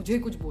मुझे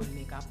कुछ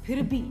बोलने का,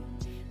 फिर भी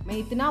मैं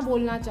इतना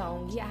बोलना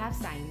चाहूँगी, I have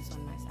science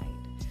on my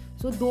side.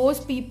 So those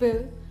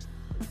people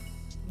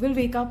will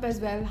wake up as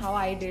well, how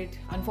I did.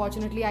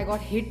 Unfortunately, I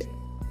got hit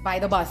by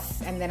the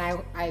bus and then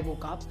I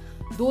woke up.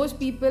 Those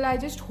people, I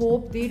just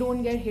hope they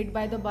don't get hit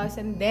by the bus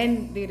and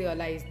then they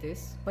realize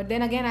this. But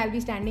then again, I'll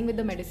be standing with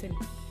the medicine.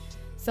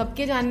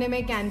 सबके जानने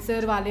में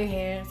cancer वाले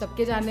हैं,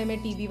 सबके जानने में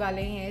TB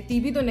वाले हैं.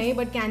 टीबी तो नहीं,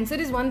 but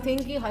cancer is one thing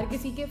कि हर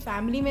किसी के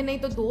फैमिली में नहीं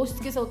तो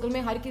दोस्त के सर्कल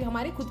में,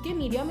 हमारे खुद के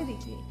मीडिया में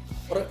देखिए.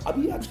 और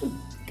अभी आजकल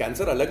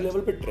कैंसर अलग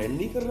लेवल पे ट्रेंड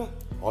नहीं कर रहा.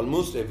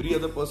 Almost every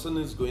other person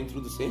is going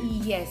through the same.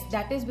 Yes,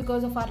 that is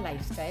because of our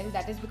lifestyle.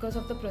 That is because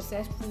of the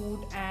processed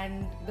food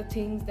and the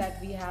things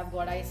that we have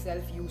got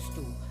ourselves used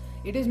to.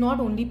 It is not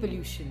only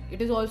pollution.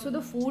 It is also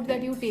the food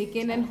that you take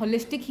in and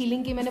holistic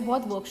healing की मैंने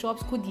बहुत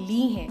workshops खुद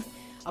ली हैं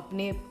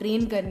अपने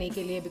train करने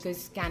के लिए,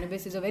 because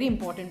cannabis is a very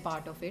important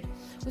part of it.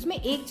 उसमें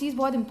एक चीज़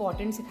बहुत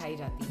important सिखाई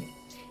जाती है.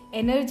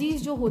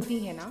 Energies जो होती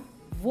हैं ना,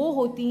 वो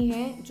होती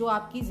हैं जो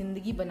आपकी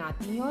ज़िंदगी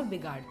बनाती हैं और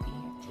बिगाड़ती हैं.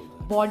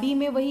 बॉडी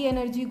में वही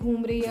एनर्जी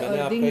घूम रही है.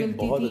 मैंने आपका एक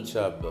बहुत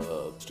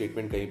अच्छा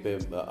स्टेटमेंट कहीं पे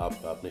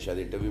आपने शायद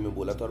इंटरव्यू में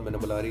बोला था और मैंने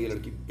बोला रही है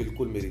लड़की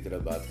बिल्कुल मेरी तरह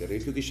बात कर रही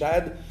है, क्योंकि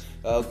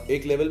शायद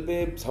एक लेवल पे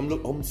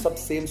हम सब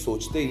सेम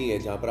सोचते ही हैं.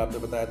 जहाँ पर आपने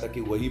बताया था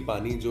कि वही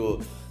पानी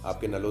जो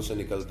आपके नलों से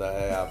निकलता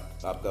है,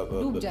 आपका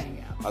डूब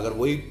जाएंगे आप. अगर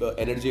वही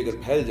एनर्जी अगर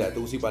फैल जाए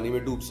तो उसी पानी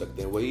में डूब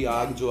सकते हैं. वही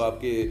आग जो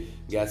आपके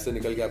गैस से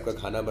निकल के आपका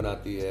खाना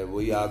बनाती है,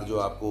 वही आग जो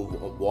आपको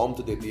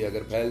वार्मथ देती है,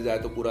 अगर फैल जाए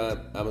तो पूरा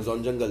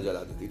अमेज़न जंगल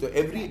जला देती है. तो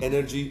every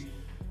energy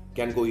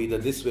can go either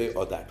this way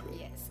or that way.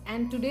 Yes,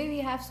 and today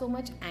we have so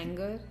much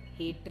anger,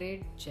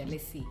 hatred,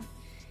 jealousy.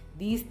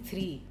 These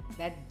three,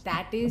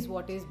 that is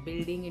what is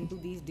building into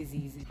these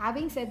diseases.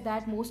 Having said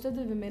that, most of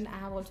the women I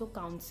have also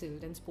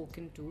counseled and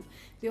spoken to,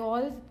 they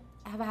all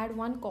have had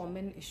one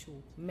common issue: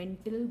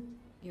 mental,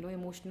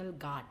 emotional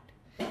guard.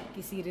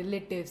 किसी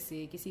relative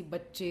से, किसी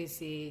बच्चे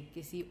से,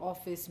 किसी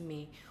office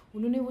में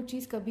उन्होंने वो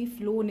चीज़ कभी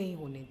फ्लो नहीं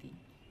होने दी.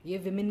 ये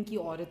विमेन की,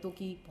 औरतों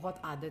की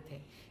बहुत आदत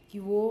है कि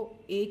वो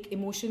एक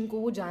इमोशन को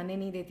वो जाने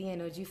नहीं देती हैं,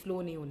 एनर्जी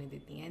फ्लो नहीं होने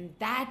देती हैं. And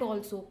that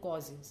also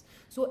causes.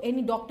 So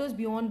any doctors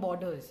beyond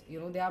borders,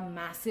 they are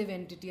massive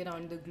entity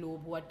around the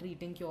globe who are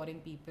treating, curing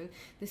people.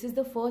 This is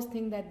the first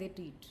thing that they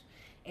teach.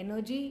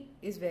 Energy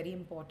is very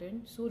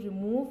important. So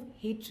remove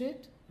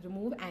hatred,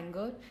 remove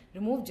anger,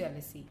 remove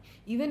jealousy.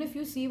 Even if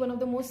you see one of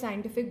the most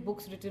scientific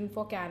books written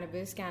for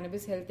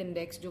Cannabis Health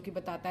Index, जो कि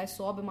बताता है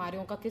 100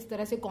 बीमारियों का किस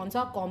तरह से कौन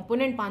सा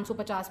कंपोनेंट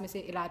 550 में से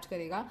इलाज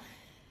करेगा.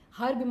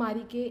 हर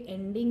बीमारी के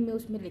एंडिंग में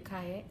उसमें लिखा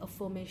है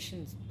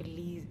affirmations,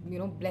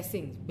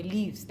 blessings,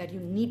 beliefs that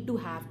you need to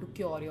have to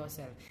cure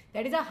yourself.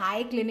 That is a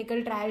high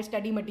clinical trial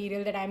study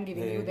material that I am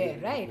giving you there,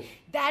 right?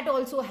 That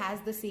also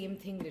has the same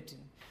thing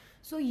written.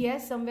 So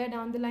yes, somewhere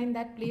down the line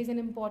that plays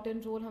an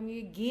important role. हम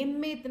ये game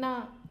में इतना,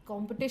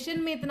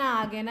 competition में इतना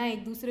आ गए ना,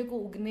 एक दूसरे को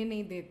उगने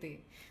नहीं देते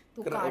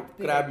तो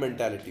काटते. क्रैब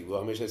मेंटालिटी वो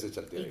हमेशा से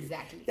चलती रहेगी.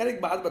 Exactly. यार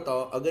एक बात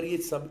बताओ, अगर ये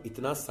सब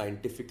इतना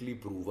साइंटिफिकली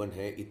प्रूवन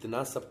है,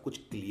 इतना सब कुछ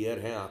क्लियर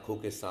है आंखों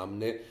के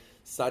सामने,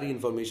 सारी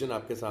इंफॉर्मेशन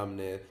आपके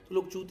सामने है, तो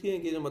लोग चूतिए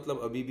हैं कि जो मतलब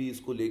अभी भी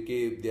इसको लेके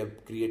they are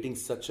creating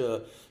such a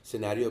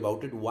scenario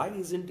about it. Why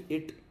isn't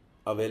it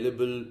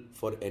available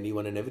for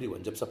anyone and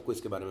everyone जब सबको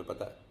इसके बारे में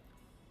पता है?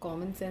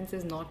 Common sense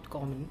is not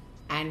common,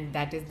 and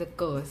that is the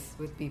curse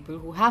with people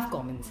who have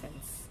common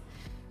sense.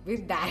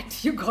 With that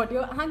you got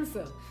your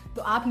answer.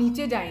 तो आप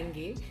नीचे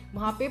जाएंगे,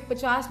 वहाँ पे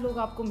 50 लोग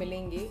आपको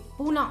मिलेंगे.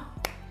 Poona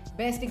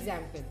best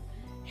example.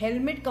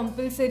 Helmet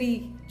compulsory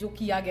जो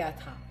किया गया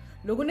था,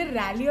 लोगों ने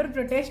रैली और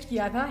प्रोटेस्ट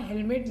किया था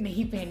हेलमेट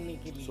नहीं पहनने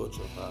के लिए.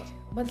 सोचो. हाँ.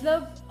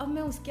 मतलब अब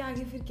मैं उसके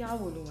आगे फिर क्या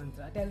बोलूँ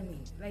मंत्रा? Tell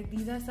me. Like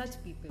these are such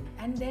people,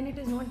 and then it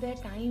is not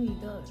their time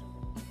either.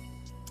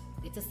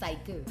 It's a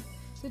cycle.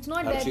 So it's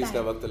not that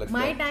time.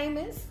 My time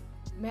is,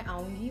 मैं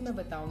आऊँगी, मैं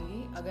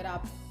बताऊँगी. अगर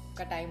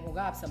आपका टाइम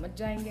होगा आप समझ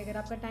जाएंगे, अगर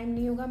आपका टाइम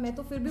नहीं होगा मैं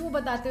तो फिर भी वो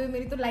बताते हुए,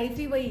 मेरी तो लाइफ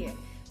ही वही है,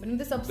 मैंने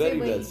तो सबसे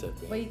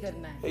वही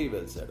करना है. Very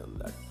well said on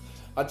that.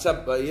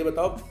 अच्छा ये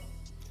बताओ,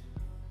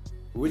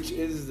 which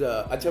is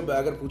अच्छा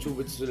अगर पूछूं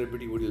which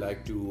celebrity would you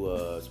like to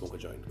smoke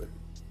a joint with?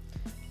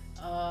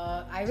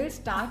 I will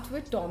start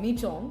with Tommy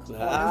Chong.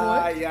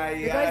 Yeah.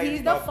 Because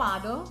he's the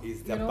father.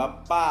 He's the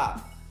papa.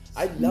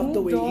 I love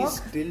the way he's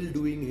still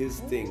doing his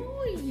thing.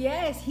 Oh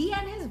yes, he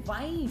and his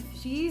wife.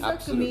 She's a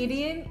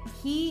comedian.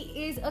 He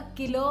is a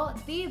killer.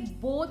 They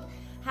both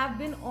have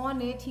been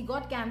on it. He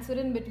got cancer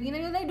in between,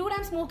 and he was like, "Dude,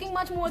 I'm smoking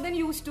much more than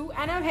used to,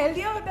 and I'm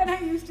healthier than I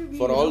used to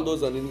be." For all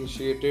those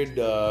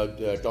uninitiated,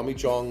 Tommy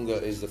Chong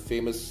is the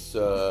famous.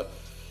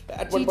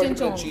 At one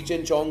point, Cheech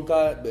and Chong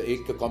का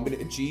एक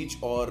combination, चीच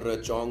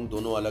और चोंग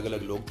दोनों अलग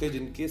अलग लोग थे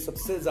जिनके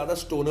सबसे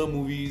ज्यादा स्टोनर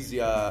मूवीज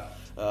या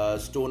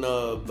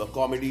स्टोनर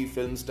कॉमेडी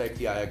फिल्म्स टाइप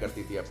की आया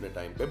करती थी अपने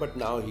टाइम पे. But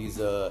now he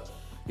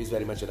is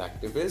very much an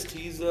activist.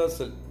 He is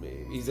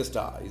a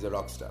star, he is a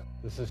rock star.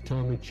 This is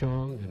Tommy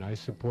Chong and I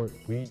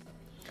support weed.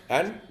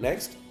 And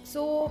next?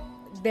 So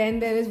then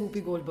there is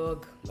Whoopi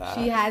Goldberg.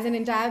 She has an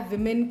entire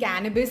women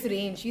cannabis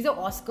range. She's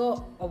an Oscar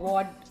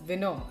award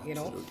winner,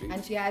 Absolutely.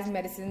 and she has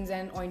medicines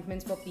and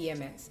ointments for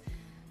PMS.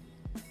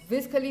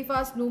 Wiz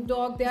Khalifa, Snoop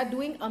Dogg, they are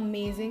doing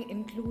amazing,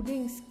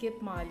 including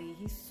Skip Marley.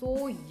 He's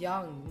so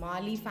young.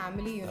 Marley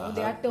family, you know,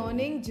 they are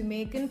turning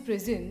Jamaican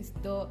prisons,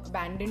 the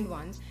abandoned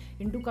ones,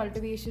 into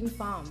cultivation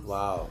farms.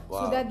 Wow.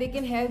 So that they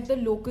can help the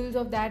locals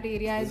of that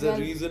area as There's well.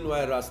 the reason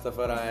why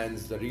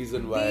Rastafarians, the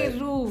reason why They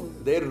rule.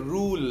 They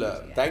rule.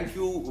 Thank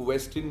you,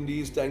 West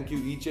Indies. Thank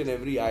you, each and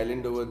every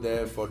island over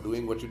there, for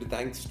doing what you did.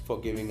 Thanks for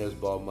giving us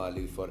Bob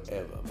Marley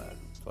forever, man.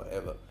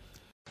 Forever.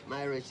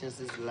 My richness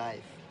is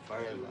life,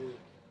 forever.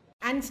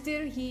 And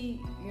still he,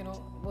 you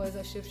know, was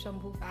a Shiv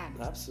Shambhu fan.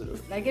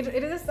 Absolutely. Like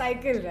it is a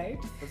cycle, right?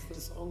 What's the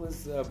song?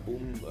 Is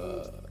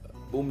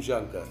Boom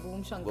Shankar.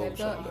 Boom Shankar.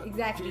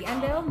 Exactly.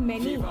 And there are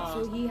many.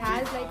 So he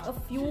has like a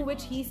few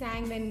which he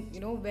sang when,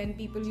 you know, when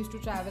people used to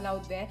travel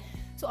out there.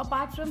 So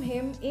apart from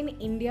him, in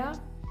India,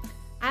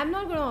 I'm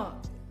not gonna,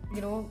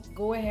 you know,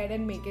 go ahead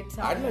and make it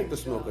sound. I'd like to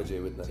smoke a J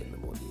with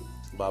Narendra Modi.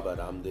 Baba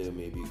Ramdev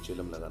में भी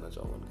चिलम लगाना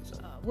चाहूंगा उनके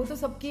साथ. वो तो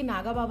सबकी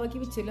नागा बाबा की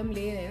भी चिलम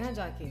ले रहे हैं ना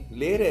जाके.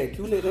 ले रहे हैं,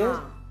 क्यों ले रहे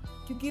हैं?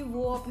 क्योंकि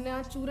वो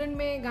अपना चूरन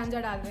में गांजा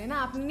डाल रहे हैं ना.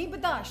 आपने नहीं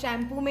पता,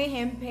 शैम्पू में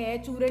हेम्प है,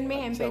 चूरन में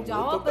हेम्प है.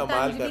 जाओ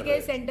पतंजलि के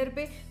सेंटर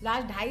पे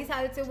लास्ट 2.5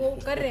 साल से वो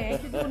कर रहे हैं,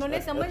 क्योंकि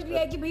उन्होंने समझ लिया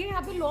है कि भैया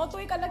यहाँ पे लॉ तो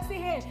एक अलग से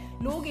है.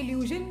 लोग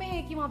इल्यूजन में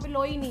है कि वहाँ पे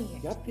लॉ ही नहीं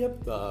है.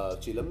 यार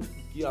चिलम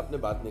की आपने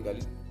बात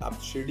निकाली. आप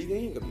शिरडी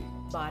गई हैं कभी?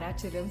 12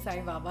 चिलम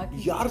साईं बाबा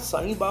की. यार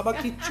साईं बाबा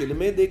की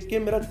चिलमें देख के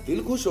मेरा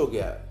दिल खुश हो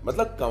गया.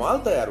 मतलब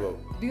कमाल था यार वो.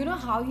 Do you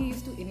know how he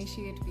used to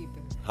initiate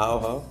people?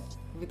 How?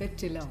 With a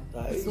चिलम.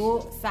 So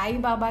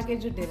साईं बाबा के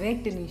जो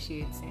डायरेक्ट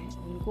इनिशिएट्स हैं,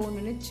 उनको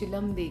उन्होंने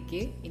चिलम दे के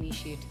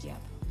इनिशिएट किया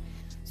था.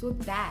 So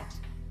that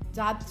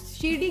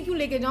शिरडी क्यों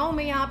लेके जाऊं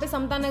मैं? यहाँ पे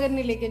समता नगर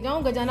नहीं लेके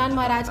जाऊं? गजानन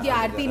महाराज की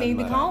आरती नहीं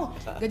दिखाऊं?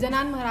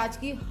 गजानन महाराज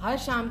की हर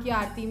शाम की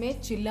आरती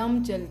में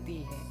चिलम चलती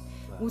है,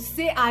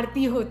 उससे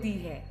आरती होती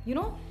है. You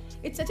know,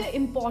 it's such an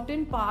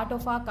important part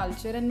of our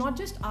culture, and not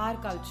just our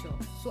culture.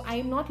 So I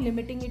am not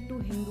limiting it to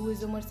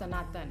Hinduism or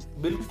Sanatan.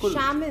 बिल्कुल.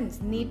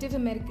 Shamans, Native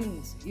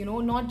Americans, you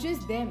know, not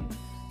just them.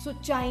 So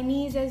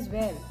Chinese as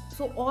well.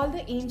 So all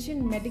the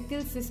ancient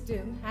medical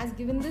system has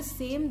given the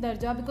same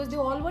darja because they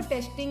all were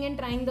testing and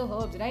trying the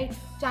herbs, right?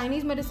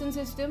 Chinese medicine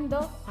system, the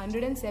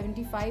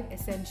 175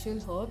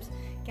 essential herbs,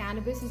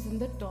 cannabis is in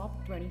the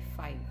top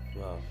 25.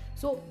 Wow.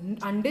 So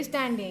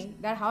understanding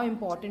that how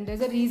important,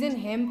 there's a reason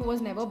hemp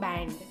was never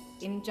banned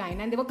in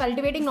China and they were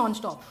cultivating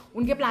non-stop.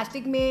 उनके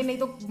plastic में नहीं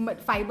तो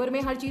fibre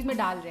में हर चीज में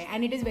डाल रहे हैं,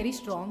 and it is very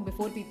strong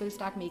before people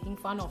start making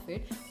fun of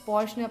it.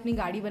 Porsche ने अपनी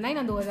गाड़ी बनाई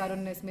ना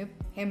 2019 में,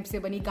 हेम्प से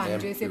बनी,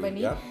 कांजे से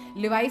बनी.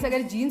 Levi's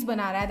अगर जीन्स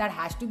बना रहा है, that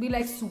has to be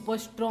like super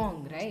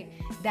strong,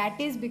 right?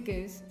 That is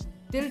because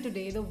till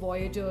today the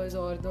voyagers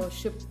or the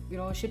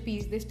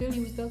shippies, they still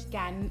use the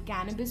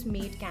cannabis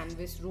made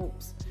canvas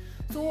ropes.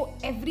 So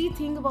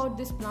everything about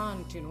this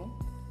plant, you know,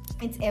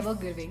 it's ever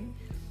giving.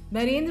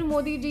 Narendra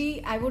Modi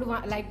ji, I would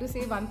like to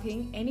say one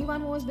thing.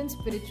 Anyone who has been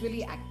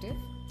spiritually active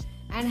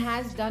and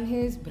has done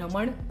his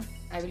Brahman,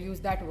 I will use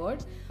that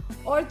word,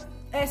 और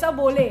ऐसा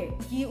बोले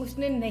कि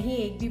उसने नहीं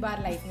एक भी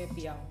बार life में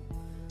पिया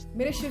हो,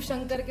 मेरे शिव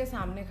शंकर के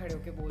सामने खड़े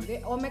होके बोल दे,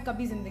 और मैं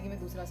कभी जिंदगी में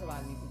दूसरा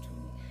सवाल नहीं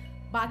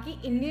पूछूंगी. बाकी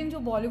इंडियन जो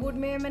बॉलीवुड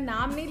में, मैं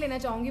नाम नहीं लेना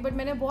चाहूंगी, बट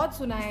मैंने बहुत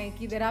सुना है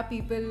कि there are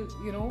people,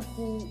 you know,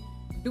 who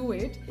do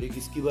it. अरे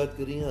किसकी बात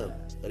कर रही हैं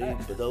आप? अरे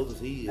बताओ तो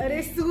सही.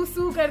 अरे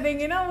सू कर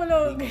देंगे ना वो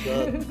लोग.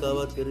 क्या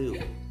बात कर रहे हो?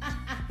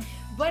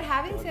 But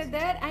having said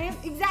that, I am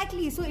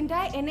exactly, so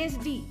entire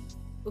NSD.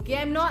 Okay,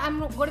 I'm not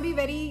going to be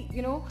very,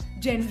 you know,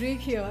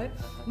 generic here.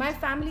 My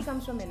family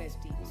comes from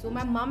NSD. So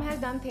my mom has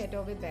done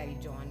theatre with Barry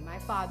John. My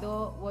father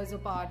was a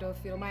part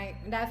of, you know, my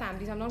entire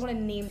family. So I'm not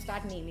going to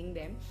start naming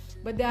them.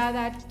 But they are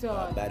that...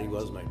 Barry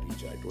was my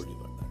teacher. I told you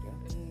about that.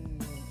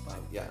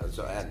 Yeah,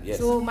 so and yes.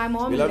 So my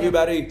mom. We love you,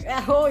 Barry.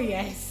 Oh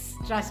yes,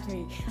 trust me.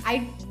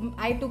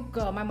 I took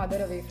my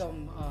mother away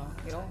from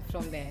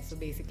from there. So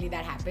basically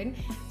that happened.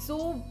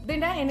 So the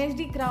entire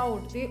NSD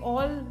crowd, they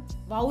all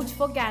vouch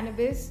for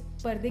cannabis.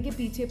 पर्दे के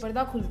पीछे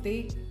पर्दा खुलते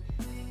ही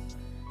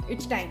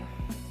it's time.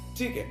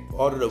 ठीक है.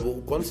 और वो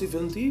कौन सी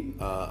फिल्म थी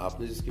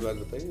आपने जिसकी बात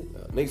बताई?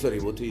 नहीं सॉरी,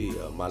 वो थी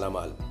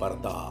मालामाल.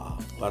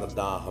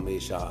 पर्दा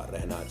हमेशा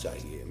रहना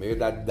चाहिए. Maybe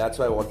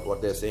that's why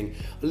what they're saying.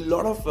 A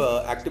lot of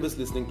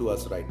activists listening to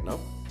us right now,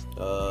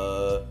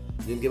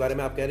 जिनके बारे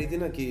में आप कह रही थी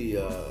ना कि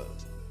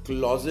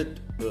क्लोजेट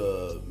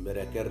में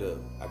रहकर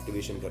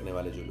एक्टिवेशन करने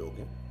वाले जो लोग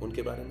हैं,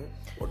 उनके बारे में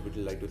what would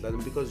you like to tell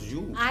them? Because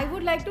I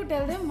would like to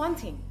tell them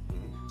one thing.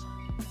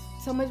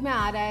 समझ में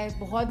आ रहा है,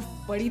 बहुत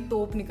बड़ी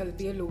तोप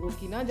निकलती है लोगों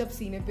की ना, जब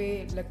सीने पे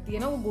लगती है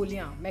ना वो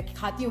गोलियां. मैं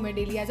खाती हूँ मैं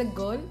daily as a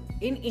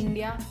girl in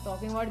India,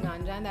 talking about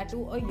ganja and that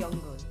too a young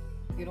girl.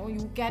 You know,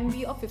 you can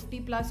be a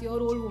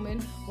 50-plus-year-old woman.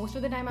 Most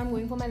of the time, I'm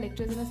going for my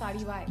lectures in a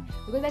sari. Why?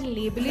 Because that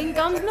labeling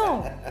comes, no.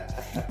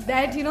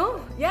 That, you know,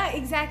 yeah,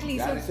 exactly.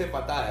 यार इसे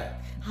पता है.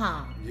 हाँ.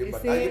 ये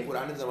पता है, ये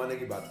पुराने जमाने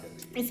की बात कर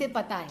रही है. इसे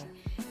पता है.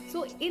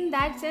 So in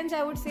that sense,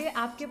 I would say,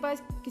 आपके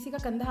पास किसी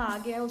का कंधा आ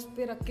गया है, उस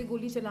पे रख के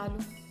गोली चला लो.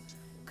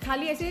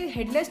 खाली ऐसे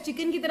हेडलेस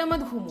चिकन की तरह मत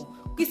घूमो.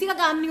 किसी का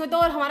काम नहीं होता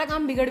और हमारा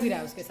काम बिगड़ भी रहा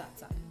है उसके साथ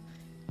साथ.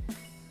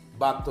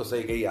 बात तो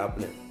सही कही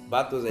आपने,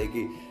 बात तो सही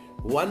की.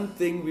 One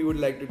thing we would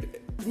like to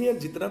यार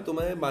जितना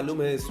तुम्हें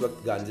मालूम है इस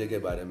वक्त गांजे के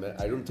बारे में,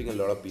 I don't think a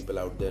lot of people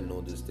out there know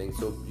this thing.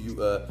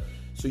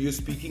 So you're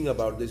speaking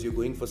about this. You're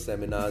going for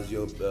seminars.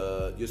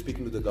 You're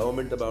speaking to the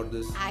government about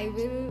this. I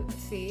will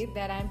say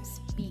that I'm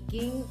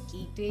speaking,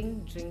 eating,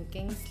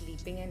 drinking,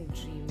 sleeping, and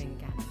dreaming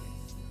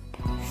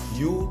cannabis.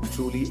 You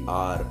truly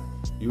are.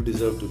 You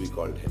deserve to be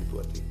called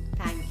Hempwati.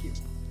 Thank you.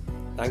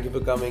 Thank you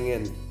for coming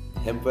in.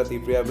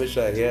 Hempwati Priya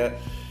Mishra here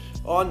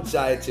on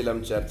Chai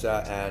Chilam Charcha,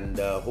 and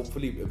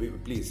hopefully,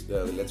 please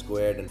let's go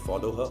ahead and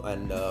follow her.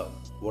 And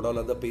what all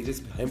other pages?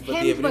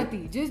 Hempwati.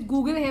 Hempwati. Just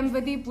Google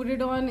Hempwati. Put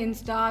it on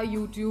Insta,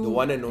 YouTube, The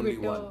one and only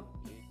Twitter. one.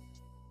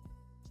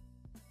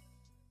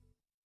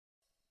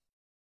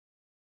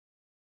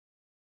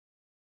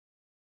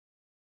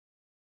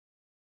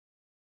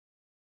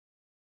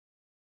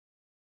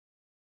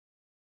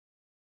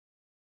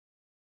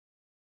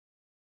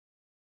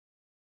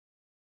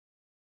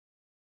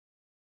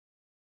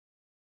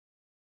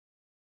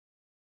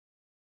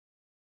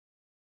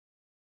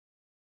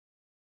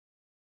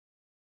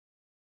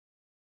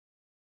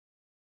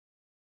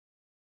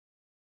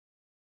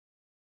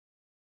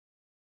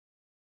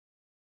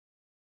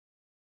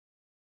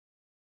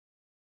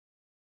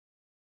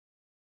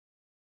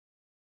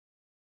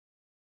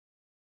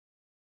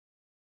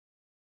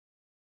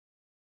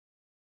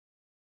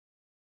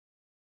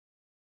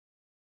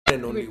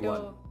 And only Twitter.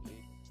 one.